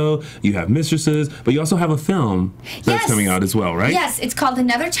web show, you have Mistresses, but you also have a film that's coming out as well, right? Yes, it's called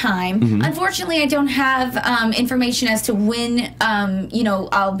Another Time. Unfortunately, I don't have information as to when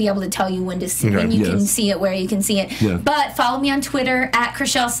I'll be able to tell you when you can see it, where you can see it. Yeah. But follow me on Twitter at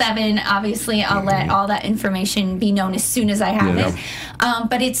Chrishell7. Obviously, I'll let all that information be known as soon as I have it.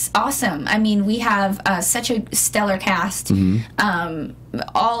 But it's awesome. I mean, we have such a stellar cast.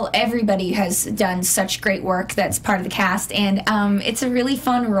 Everybody has done such great work that's part of the cast, and it's a really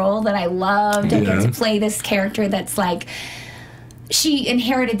fun role that I loved. I get to play this character that's like, she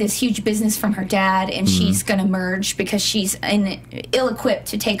inherited this huge business from her dad, and she's going to merge because she's ill-equipped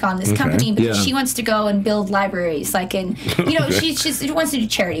to take on this company because she wants to go and build libraries. She wants to do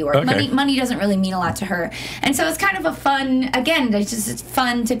charity work. Money doesn't really mean a lot to her. And so it's kind of a fun, again, it's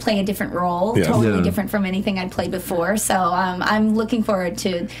fun to play a different role, totally different from anything I'd played before. So I'm looking forward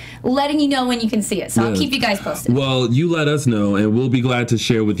to letting you know when you can see it. So I'll keep you guys posted. Well, you let us know, and we'll be glad to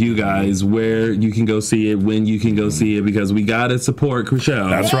share with you guys where you can go see it, when you can go see it, because we got to support support Chrishell.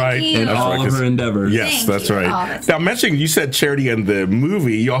 That's right. In all of her endeavors. Yes, that's right. Now, mentioning, you said charity in the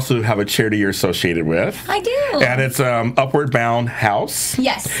movie, you also have a charity you're associated with. I do. And it's Upward Bound House.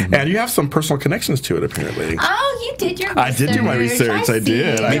 Yes. And you have some personal connections to it, apparently. Oh, you did your research. I did do my research. I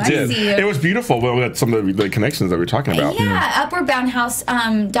did. It was beautiful with some of the connections that we were talking about. Yeah,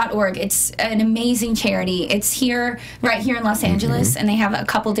 upwardboundhouse.org. It's an amazing charity. It's right here in Los Angeles, and they have a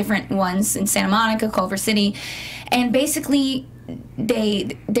couple different ones in Santa Monica, Culver City. And basically,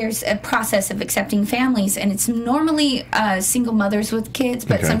 there's a process of accepting families, and it's normally single mothers with kids,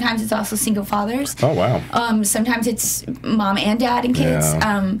 but sometimes it's also single fathers. Oh, wow. Sometimes it's mom and dad and kids.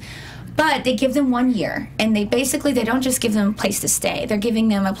 Yeah. But they give them 1 year, and they don't just give them a place to stay. They're giving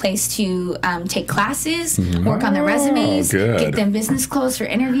them a place to take classes, work on their resumes, get them business clothes for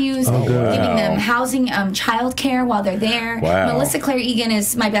interviews, giving them housing, childcare while they're there. Wow. Melissa Claire Egan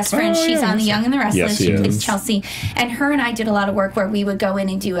is my best friend. She's on The Young and the Restless. Yes, She plays Chelsea. And her and I did a lot of work where we would go in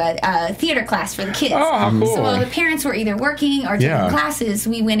and do a theater class for the kids. Oh, how cool. So while the parents were either working or taking classes,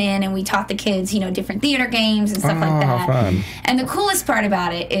 we went in and we taught the kids, different theater games and stuff like that. How fun. And the coolest part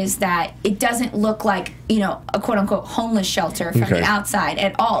about it is that it doesn't look like, a quote-unquote homeless shelter from the outside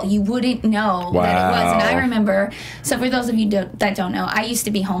at all. You wouldn't know that it was. And I remember, so for those of you that don't know, I used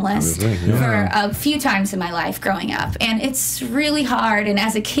to be homeless for a few times in my life growing up. And it's really hard. And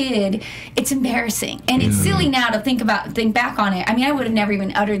as a kid, it's embarrassing. And it's silly now to think back on it. I mean, I would have never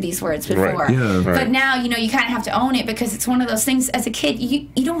even uttered these words before. Right. Yeah, but now, you kind of have to own it, because it's one of those things, as a kid,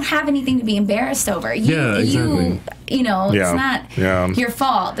 you don't have anything to be embarrassed over. Exactly. It's not your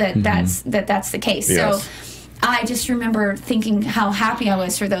fault that's the case. Yes. So I just remember thinking how happy I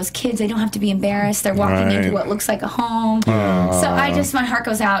was for those kids. They don't have to be embarrassed. They're walking into what looks like a home. So my heart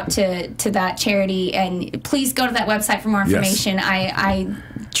goes out to that charity, and please go to that website for more information. I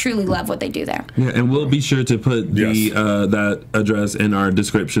truly love what they do there. Yeah, and we'll be sure to put that address in our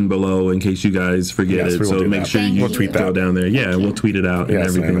description below in case you guys forget it. So make sure you tweet go down there. Yeah, we'll tweet it out and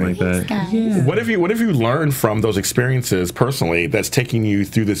everything like that. Yeah. What have you learned from those experiences personally that's taking you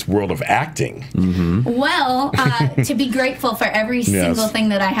through this world of acting? Well, to be grateful for every single thing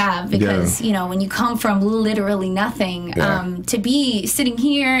that I have, because when you come from literally nothing, to be sitting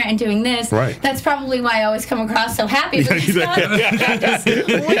here and doing this, that's probably why I always come across so happy.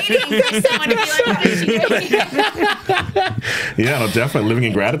 Waiting for someone to be like, definitely living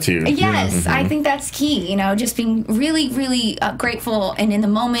in gratitude. Yes, I think that's key. Just being really, really grateful and in the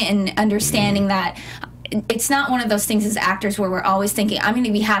moment, and understanding that it's not one of those things as actors where we're always thinking, I'm going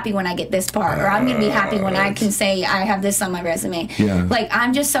to be happy when I get this part, or I'm going to be happy when I can say I have this on my resume. Like,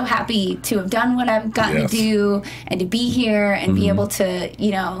 I'm just so happy to have done what I've gotten to do, and to be here and be able to,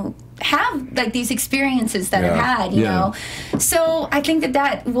 have like these experiences that I've had, you know. So I think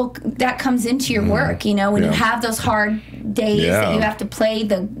that comes into your work, when you have those hard days that you have to play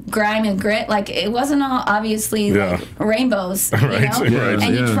the grime and grit. Like, it wasn't all obviously like rainbows,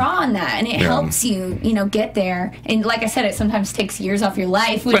 and you draw on that, and it helps you, get there. And like I said, it sometimes takes years off your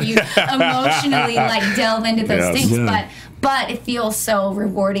life when you emotionally like delve into those things, but it feels so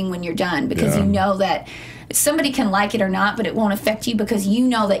rewarding when you're done, because you know that somebody can like it or not, but it won't affect you, because you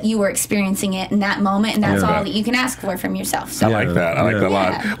know that you were experiencing it in that moment, and that's all that you can ask for from yourself. So I like that. I like that a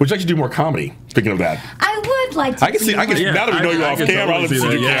lot. Would you like to do more comedy? Speaking of that, I would like to. I can see. Now that we know you off camera, I'll see you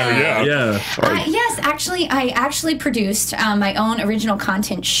camera. Yes, actually, I produced my own original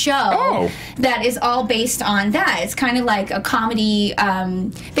content show that is all based on that. It's kind of like a comedy,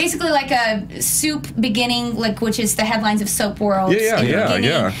 basically like a Soup beginning, which is the headlines of Soap World.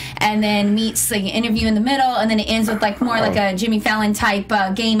 And then meets the interview in the middle, and then it ends with like more like a Jimmy Fallon type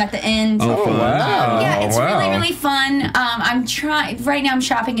game at the end. It's really, really fun. I'm trying right now. I'm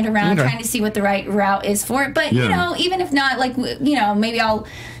shopping it around, trying to see what the right route is for it. But even if not, like maybe I'll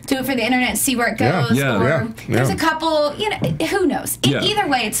do it for the internet and see where it goes. There's a couple. Who knows? Either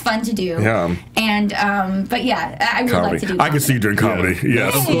way, it's fun to do. And but I would like to do comedy. I can see you doing comedy.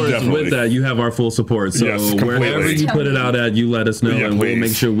 Yes, of course. Definitely. With that, you have our full support. So wherever you put it out at, you let us know, and we'll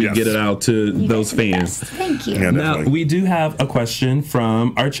make sure we get it out to those fans. Thank you. Now, we do have a question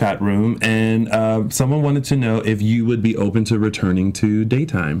from our chat room, and someone wanted to know if you would be open to returning to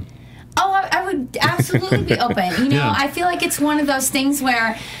daytime. Oh, I would absolutely be open. I feel like it's one of those things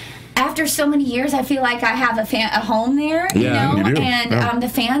where, after so many years, I feel like I have a home there, you know, and the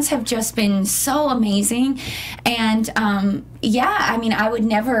fans have just been so amazing. And I mean, I would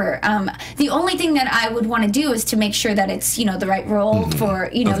never. The only thing that I would want to do is to make sure that it's the right role for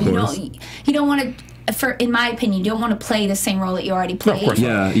you don't want to. In my opinion, you don't want to play the same role that you already played. No, of course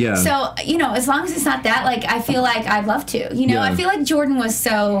not. So as long as it's not that, like, I feel like I'd love to. I feel like Jordan was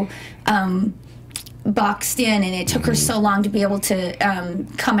so boxed in, and it took her so long to be able to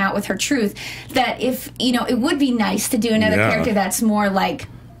come out with her truth, that if, it would be nice to do another character that's more like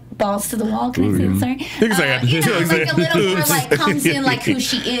balls to the wall. Can I say it? Sorry. You can say it. Like a little more like comes in like who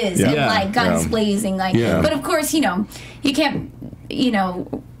she is, and like guns blazing. Like, but of course, you can't,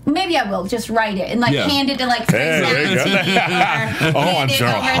 maybe I will just write it and like hand it to like on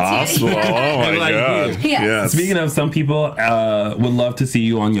General Hospital. Oh my God. Yes. Speaking of, some people would love to see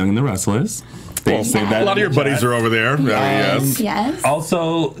you on Young and the Restless. Well, a lot of your buddies are over there. Yes.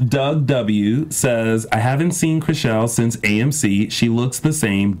 Also, Doug W says, I haven't seen Chrishell since AMC. She looks the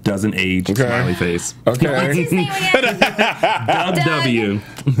same, doesn't age. Smiley face. Okay. What's his name again? Doug W.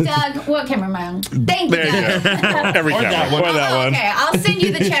 Doug, what camera am I on? Thank you. There you go. Every camera. Or that one. Okay, I'll send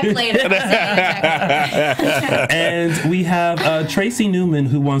you the check later. And we have Tracy Newman,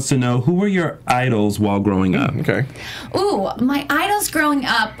 who wants to know, who were your idols while growing up? Okay. Ooh, my idols growing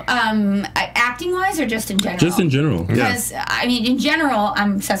up, acting-wise or just in general? Just in general. Because, I mean, in general,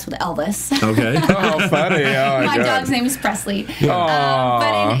 I'm obsessed with Elvis. Okay. Oh, funny. Oh, my dog's name is Presley.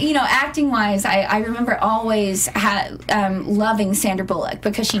 But in, acting-wise, I remember always loving Sandra Bullock,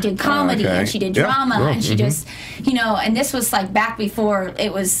 because she did comedy and she did drama and she just, and this was like back before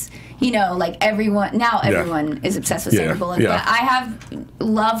it was, like everyone is obsessed with Sandra Bullock. But I have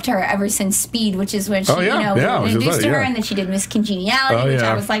loved her ever since Speed, which is when she, introduced to her, and then she did Miss Congeniality, which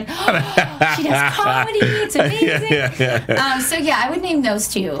I was like, she does comedy, it's amazing. So I would name those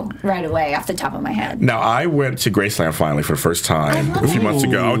two right away off the top of my head. Now, I went to Graceland finally for the first time a few months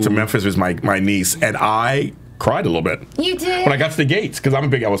ago. I went to Memphis with my niece, and I cried a little bit. You did? When I got to the gates, because I'm a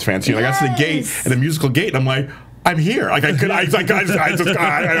big Elvis fan too. I got to the gate, and the musical gate, and I'm like, I'm here. Like I was like,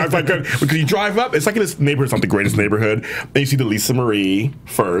 because you drive up, it's like in this neighborhood, it's not the greatest neighborhood. Then you see the Lisa Marie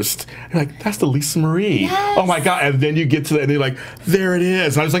first. You're like, that's the Lisa Marie. Yes. Oh my God. And then you get to and you're like, there it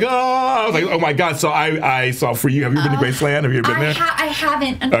is. And I was like, oh my God. So I saw for you. Have you been to Graceland? Have you ever been there? I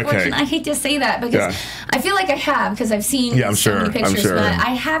haven't, unfortunately. Okay. I hate to say that because I feel like I have, because I've seen so many pictures, but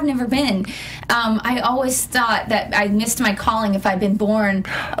I have never been. I always thought that I missed my calling if I'd been born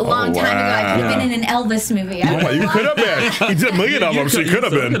a long time ago. I could have been in an Elvis movie. You could have been. He did a million of them, so you could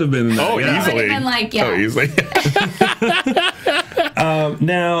have been. Easily. Easily.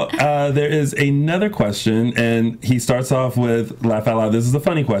 Now, there is another question, and he starts off with, laugh out loud, this is a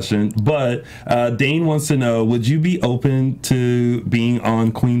funny question, but Dane wants to know, would you be open to being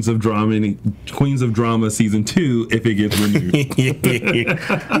on Queens of Drama Season 2 if it gets renewed?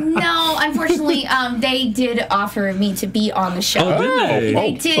 No, unfortunately, they did offer me to be on the show. Oh, did they?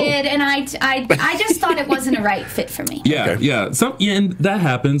 They did, and I just thought it wasn't a right fit for me. And that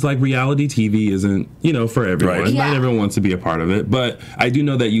happens. Like, reality TV isn't, for everyone. Right. Not everyone wants to be a part of it. But I do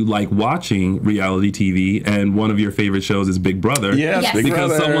know that you like watching reality TV, and one of your favorite shows is Big Brother. Yes. Big because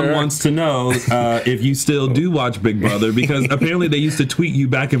Brother. Someone wants to know if you still do watch Big Brother, because apparently they used to tweet you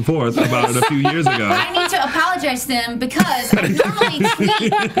back and forth about it a few years ago. I need to apologize to them, because I normally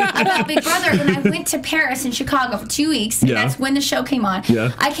tweet about Big Brother, and I went to Paris and Chicago for 2 weeks, and that's when the show came on.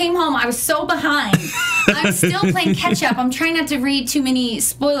 I came home, I was so behind. I'm still playing catch up. I'm trying not to read too many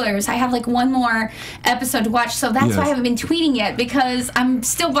spoilers. I have like one more episode to watch, so that's why I haven't been tweeting yet, because I'm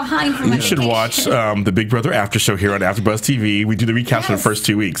still behind from my You should watch the Big Brother After Show here on AfterBuzz TV. We do the recaps for the first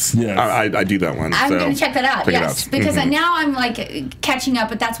 2 weeks. I do that one. I'm going to check that out, because Mm-hmm. now I'm like catching up,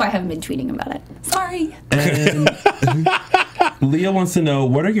 but that's why I haven't been tweeting about it. Sorry. And Leah wants to know,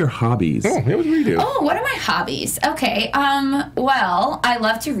 what are your hobbies? What do you do? What are my hobbies? Okay. Well, I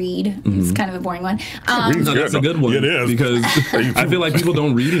love to read. It's kind of a boring one. That's a good one. It is. Because I feel like people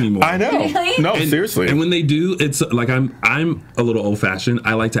don't read anymore. I know. Really? No, seriously. And when they do, it's like I'm a little old fashioned.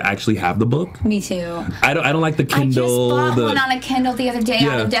 I like to actually have the book. Me too. I don't like the Kindle. I just bought one on a Kindle the other day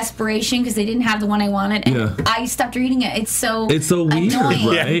out of desperation, because they didn't have the one I wanted, and I stopped reading it. It's so weird, annoying.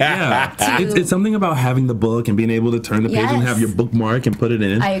 right? Yeah. It's something about having the book and being able to turn the page and have your bookmark and put it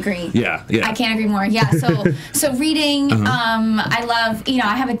in. I agree. Yeah. I can't agree more. Yeah. So reading. I love.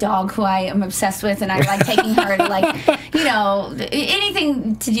 I have a dog who I am obsessed with, and I like taking her to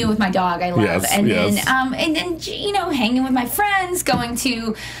anything to do with my dog. I love. Then hanging with my friends, going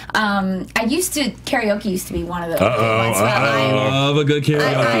to. Karaoke used to be one of the. I love a good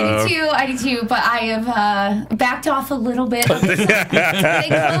karaoke. I do too. But I have backed off a little bit. They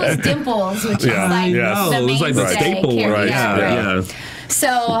closed Dimples, which is like the mainstay. It's like the staple. Yeah. So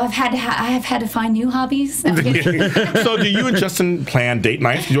I have had to find new hobbies. So do you and Justin plan date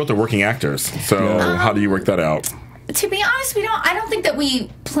nights? You're both working actors. So how do you work that out? To be honest, I don't think that we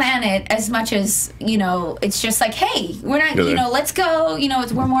plan it as much as, it's just like, hey, we're not, let's go,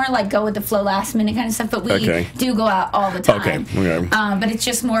 we're more like go with the flow, last minute kind of stuff, but we do go out all the time. Okay. But it's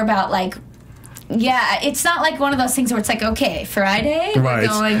just more about like, Yeah, it's not like one of those things where it's like, okay, Friday, we're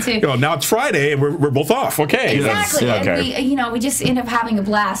going to... now it's Friday, and we're both off. Okay. Exactly. Yes. And we just end up having a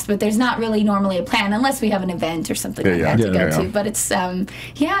blast, but there's not really normally a plan unless we have an event or something like that to go to. But it's,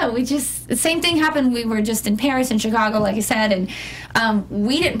 we just... The same thing happened. We were just in Paris and Chicago, like I said, and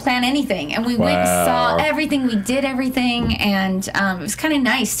we didn't plan anything. And we went and saw everything. We did everything, and it was kind of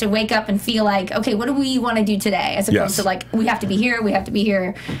nice to wake up and feel like, okay, what do we want to do today? As opposed to like, we have to be here, we have to be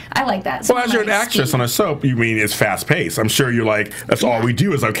here. I like that. So well, as you're an actress on a soap, you mean it's fast paced. I'm sure you're like, that's all we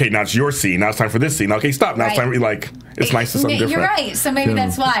do is, okay, now it's your scene, now it's time for this scene. Okay, stop. Now it's time, like, it's nice to something different. You're right. So maybe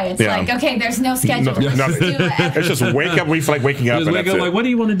that's why. It's like, okay, there's no schedule. Let's do it. It's just wake up, we feel like waking up. Just and wake that's up, it. like, what do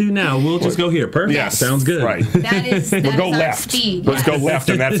you want to do now? We'll just go here. Perfect. Yes. Sounds good. Right. We'll go left. Speed. Let's go left,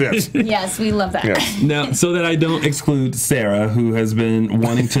 and that's it. Yes, we love that. Yes. Now, so that I don't exclude Sarah, who has been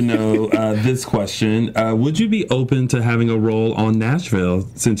wanting to know this question, would you be open to having a role on Nashville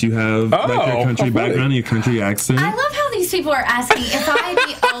since you have like your country background and your country accent? I love how these people are asking if I'd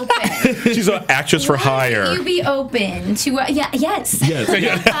be open. She's an actress for hire. Would you be open to? Yes.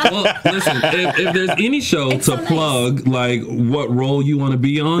 Well, listen, if there's any show to plug, like what role you want to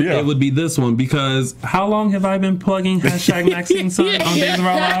be on, it would be this one, because how long have I been plugging hashtag Maxine Son on Days of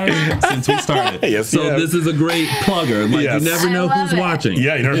Our Lives? Since we started. This is a great plugger. Like, you never know who's watching.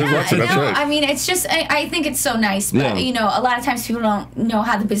 Yeah, you never know who's watching. That's right. I mean, it's just, I think it's so nice, but, a lot of times people don't know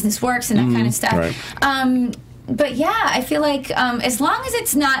how the business works and that kind of stuff. Right. But yeah, I feel like as long as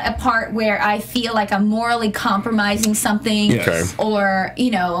it's not a part where I feel like I'm morally compromising something, or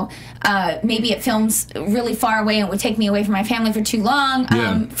maybe it films really far away and it would take me away from my family for too long.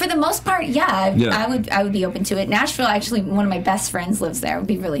 For the most part, I would be open to it. Nashville, actually, one of my best friends lives there. It would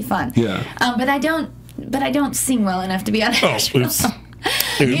be really fun. But I don't sing well enough to be on Nashville.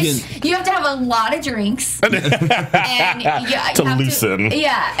 You have to have a lot of drinks and to loosen.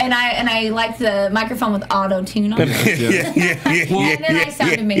 And I like the microphone with auto tune on it. And then I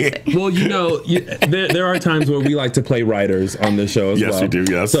sound amazing. Well, there are times where we like to play writers on this show as well. Yes, we do.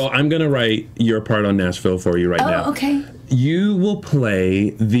 Yes. So I'm gonna write your part on Nashville for you right now. Okay. You will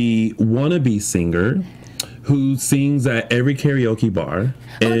play the wannabe singer who sings at every karaoke bar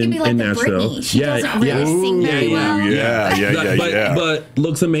in Nashville. Britney. She doesn't really sing very well. But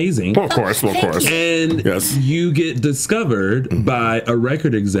looks amazing. Of course. And you get discovered by a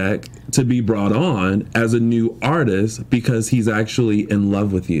record exec to be brought on as a new artist because he's actually in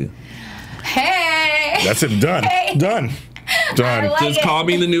love with you. Hey! That's it. Done. Hey. Done. Like just call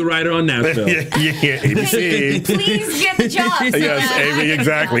me the new writer on Nashville. ABC. Please get the job.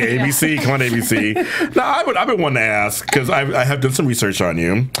 Exactly. ABC. Come on, ABC. Now, I've been wanting to ask, because I have done some research on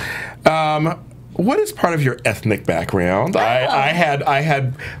you. What is part of your ethnic background? I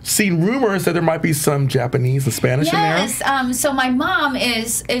had seen rumors that there might be some Japanese and Spanish in there. Yes. So my mom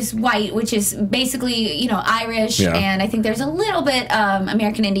is white, which is basically Irish, and I think there's a little bit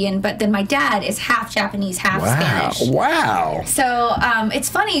American Indian. But then my dad is half Japanese, half Spanish. Wow. So it's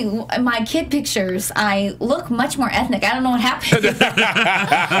funny. My kid pictures, I look much more ethnic. I don't know what happened.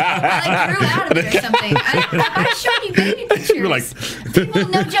 I grew out of it or something. I showed you baby pictures. You're like, people,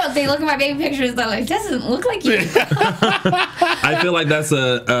 no joke. They look at my baby pictures. They're like, doesn't look like you. I feel like that's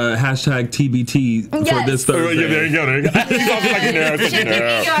a hashtag TBT for this Thursday. Yeah, there you go. He's also like, Should be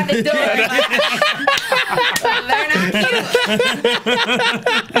on the door. They're not cute.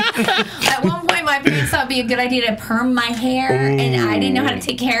 At one point, my parents thought it'd be a good idea to perm my hair, and I didn't know how to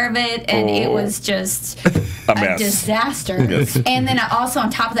take care of it, and it was just a disaster. And then also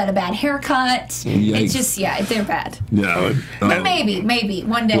on top of that, a bad haircut. Yikes. It's just, they're bad. Yeah. But maybe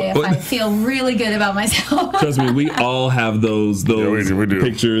one day if I feel really good about myself. Trust me, we all have those we do.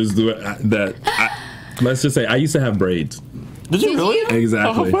 pictures that let's just say I used to have braids. Did you really?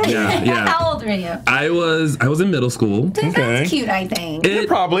 Exactly. Yeah. How old were you? I was in middle school. That's cute, I think. It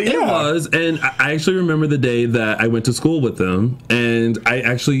was, and I actually remember the day that I went to school with them, and I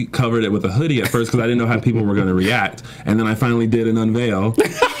actually covered it with a hoodie at first because I didn't know how people were going to react, and then I finally did an unveil.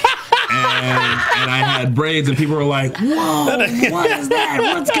 And I had braids, and people were like, "Whoa, what is that?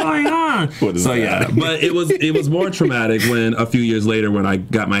 What's going on?" But it was more traumatic when a few years later when I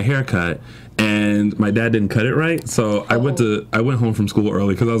got my hair cut. And my dad didn't cut it right, so I went home from school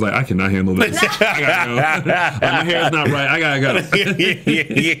early because I was like, I cannot handle this. I gotta go. Like, my hair's not right. I gotta go.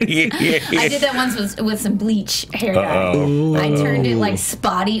 I did that once with some bleach hair dye. I turned it like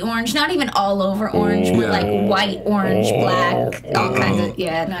spotty orange, not even all over orange, but like white, orange, black, all kinds of.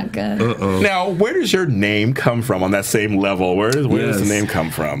 Yeah, not good. Now, where does your name come from on that same level? Where does the name come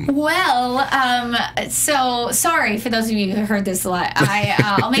from? Well, so sorry for those of you who heard this a lot.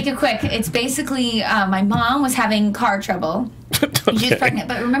 I'll make it quick. It's basically my mom was having car trouble. She was pregnant.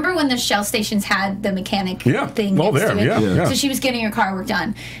 But remember when the Shell stations had the mechanic thing Oh, next there. to it? Yeah. So she was getting her car work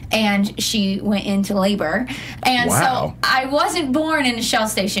done, and she went into labor. And so I wasn't born in a Shell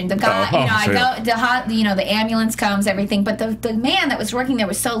station. The guy, the ambulance comes, everything. But the man that was working there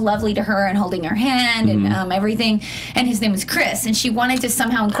was so lovely to her and holding her hand and everything. And his name was Chris, and she wanted to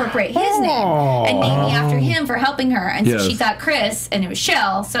somehow incorporate his name and name me after him for helping her. And so she thought Chris, and it was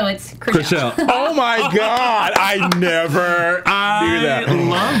Shell, so it's Chrishell. Oh my God! I never knew that. I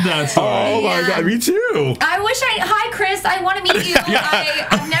love that song. Oh my God, me too. I wish hi Chris, I want to meet you.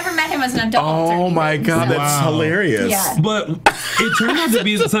 I've never met him as an adult. Oh my God, that's hilarious. Yeah. But it turned out to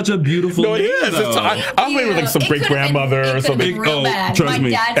be such a beautiful No, it is. I was maybe like some great grandmother or something. Trust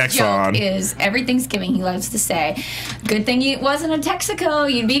me. My dad's Exxon. joke is every Thanksgiving he loves to say, "Good thing it wasn't a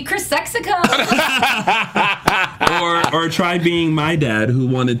Texaco. You'd be Chris Sexico." or try being my dad, who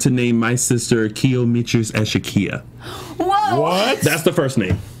wanted to name my sister Keo Mitchers Eshakia. Whoa! What? That's the first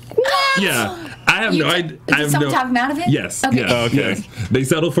name. What? Yeah. I have no idea. Did someone talk him out of it? Yes. Okay. Yes, yes. They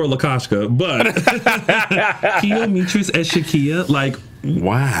settled for Lakashka, but Keo Mitris Eshakia, like,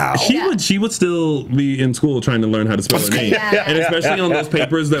 wow. She would still be in school trying to learn how to spell her name. Yeah. And especially on those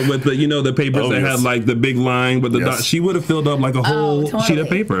papers that with the papers that had like the big line with the dot, she would have filled up like a whole sheet of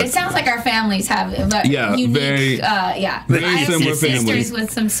paper. It sounds like our families have unique, very similar sisters families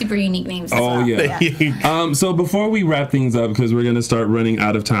with some super unique names as well. Yeah. So before we wrap things up, because we're going to start running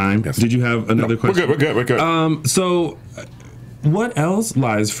out of time, did you have another question? We're good. So what else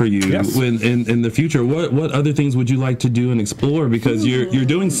lies for you in the future? What other things would you like to do and explore? Because you're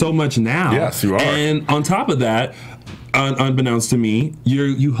doing so much now. Yes, you are. And on top of that, unbeknownst to me,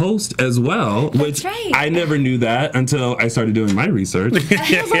 you host as well, which I never knew that until I started doing my research.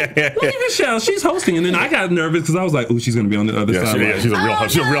 I was like, look at Michelle, she's hosting, and then I got nervous because I was like, oh, she's going to be on the other side. She's a real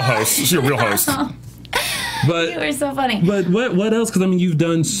host. She's a real host. She's a real host. But you were so funny. But what else? Because I mean, you've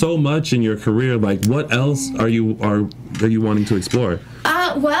done so much in your career. Like, what else are you wanting to explore?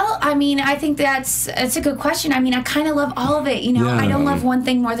 Well, I mean, I think it's a good question. I mean, I kind of love all of it. I don't love one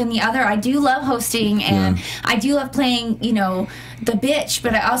thing more than the other. I do love hosting, and I do love playing, the bitch,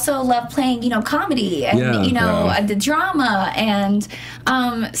 but I also love playing, comedy and, the drama. And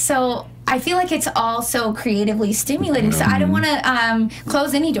so I feel like it's all so creatively stimulating. So I don't want to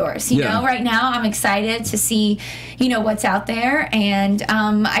close any doors. You know, right now I'm excited to see, what's out there, and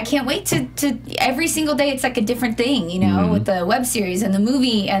I can't wait to every single day. It's like a different thing, with the web series and the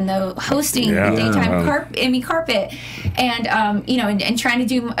movie and the hosting, the daytime Emmy carpet, and and trying to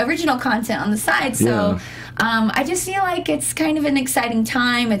do original content on the side. So. I just feel like it's kind of an exciting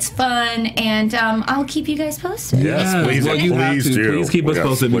time. It's fun, and I'll keep you guys posted. Yes, please, please keep us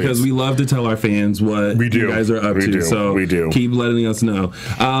posted because we love to tell our fans what you guys are up to. So keep letting us know.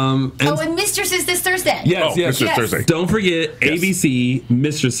 And Mistresses this Thursday. Yes. Thursday. Don't forget ABC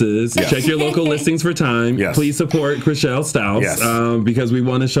Mistresses. Yes. Check your local listings for time. Yes. Please support Chrishell Stause because we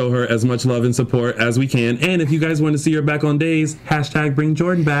want to show her as much love and support as we can. And if you guys want to see her back on Days, # Bring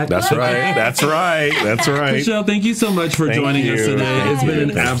Jordan back. That's right. That's right. Chrishell, thank you so much for joining us today. It's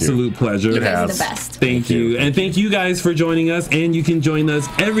been an absolute pleasure. You guys are the best. Thank you. And thank you guys for joining us. And you can join us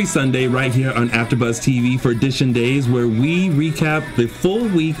every Sunday right here on AfterBuzz TV for Dishin Days, where we recap the full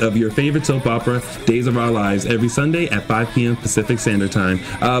week of your favorite soap opera, Days of Our Lives, every Sunday at 5 p.m. Pacific Standard Time.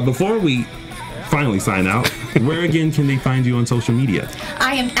 Before we finally sign out, where again can they find you on social media?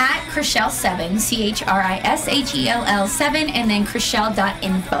 I am at Chrishell7, CHRISHELL 7, and then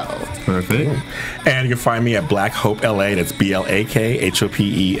Chrishell.info. Perfect. And you can find me at Black Hope LA. That's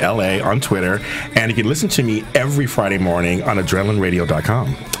BLAKHOPELA on Twitter. And you can listen to me every Friday morning on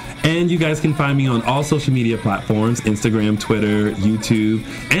AdrenalineRadio.com. And you guys can find me on all social media platforms, Instagram, Twitter, YouTube,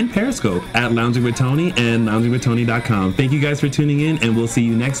 and Periscope at Lounging with Tony and loungingwithtony.com. Thank you guys for tuning in, and we'll see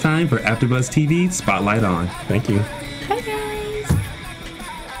you next time for AfterBuzz TV Spotlight On. Thank you. Hi, guys.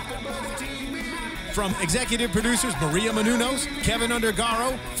 From executive producers Maria Menounos, Kevin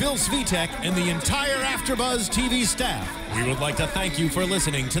Undergaro, Phil Svitek, and the entire AfterBuzz TV staff, we would like to thank you for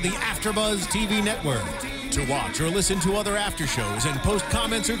listening to the AfterBuzz TV network. To watch or listen to other after shows and post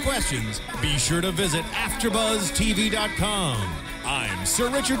comments or questions, be sure to visit AfterBuzzTV.com. I'm Sir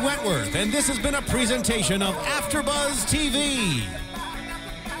Richard Wentworth, and this has been a presentation of AfterBuzz TV.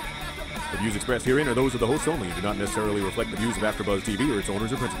 The views expressed herein are those of the hosts only and do not necessarily reflect the views of AfterBuzz TV or its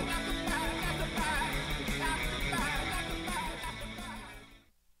owners or principals.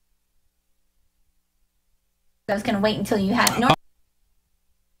 I was going to wait until you had...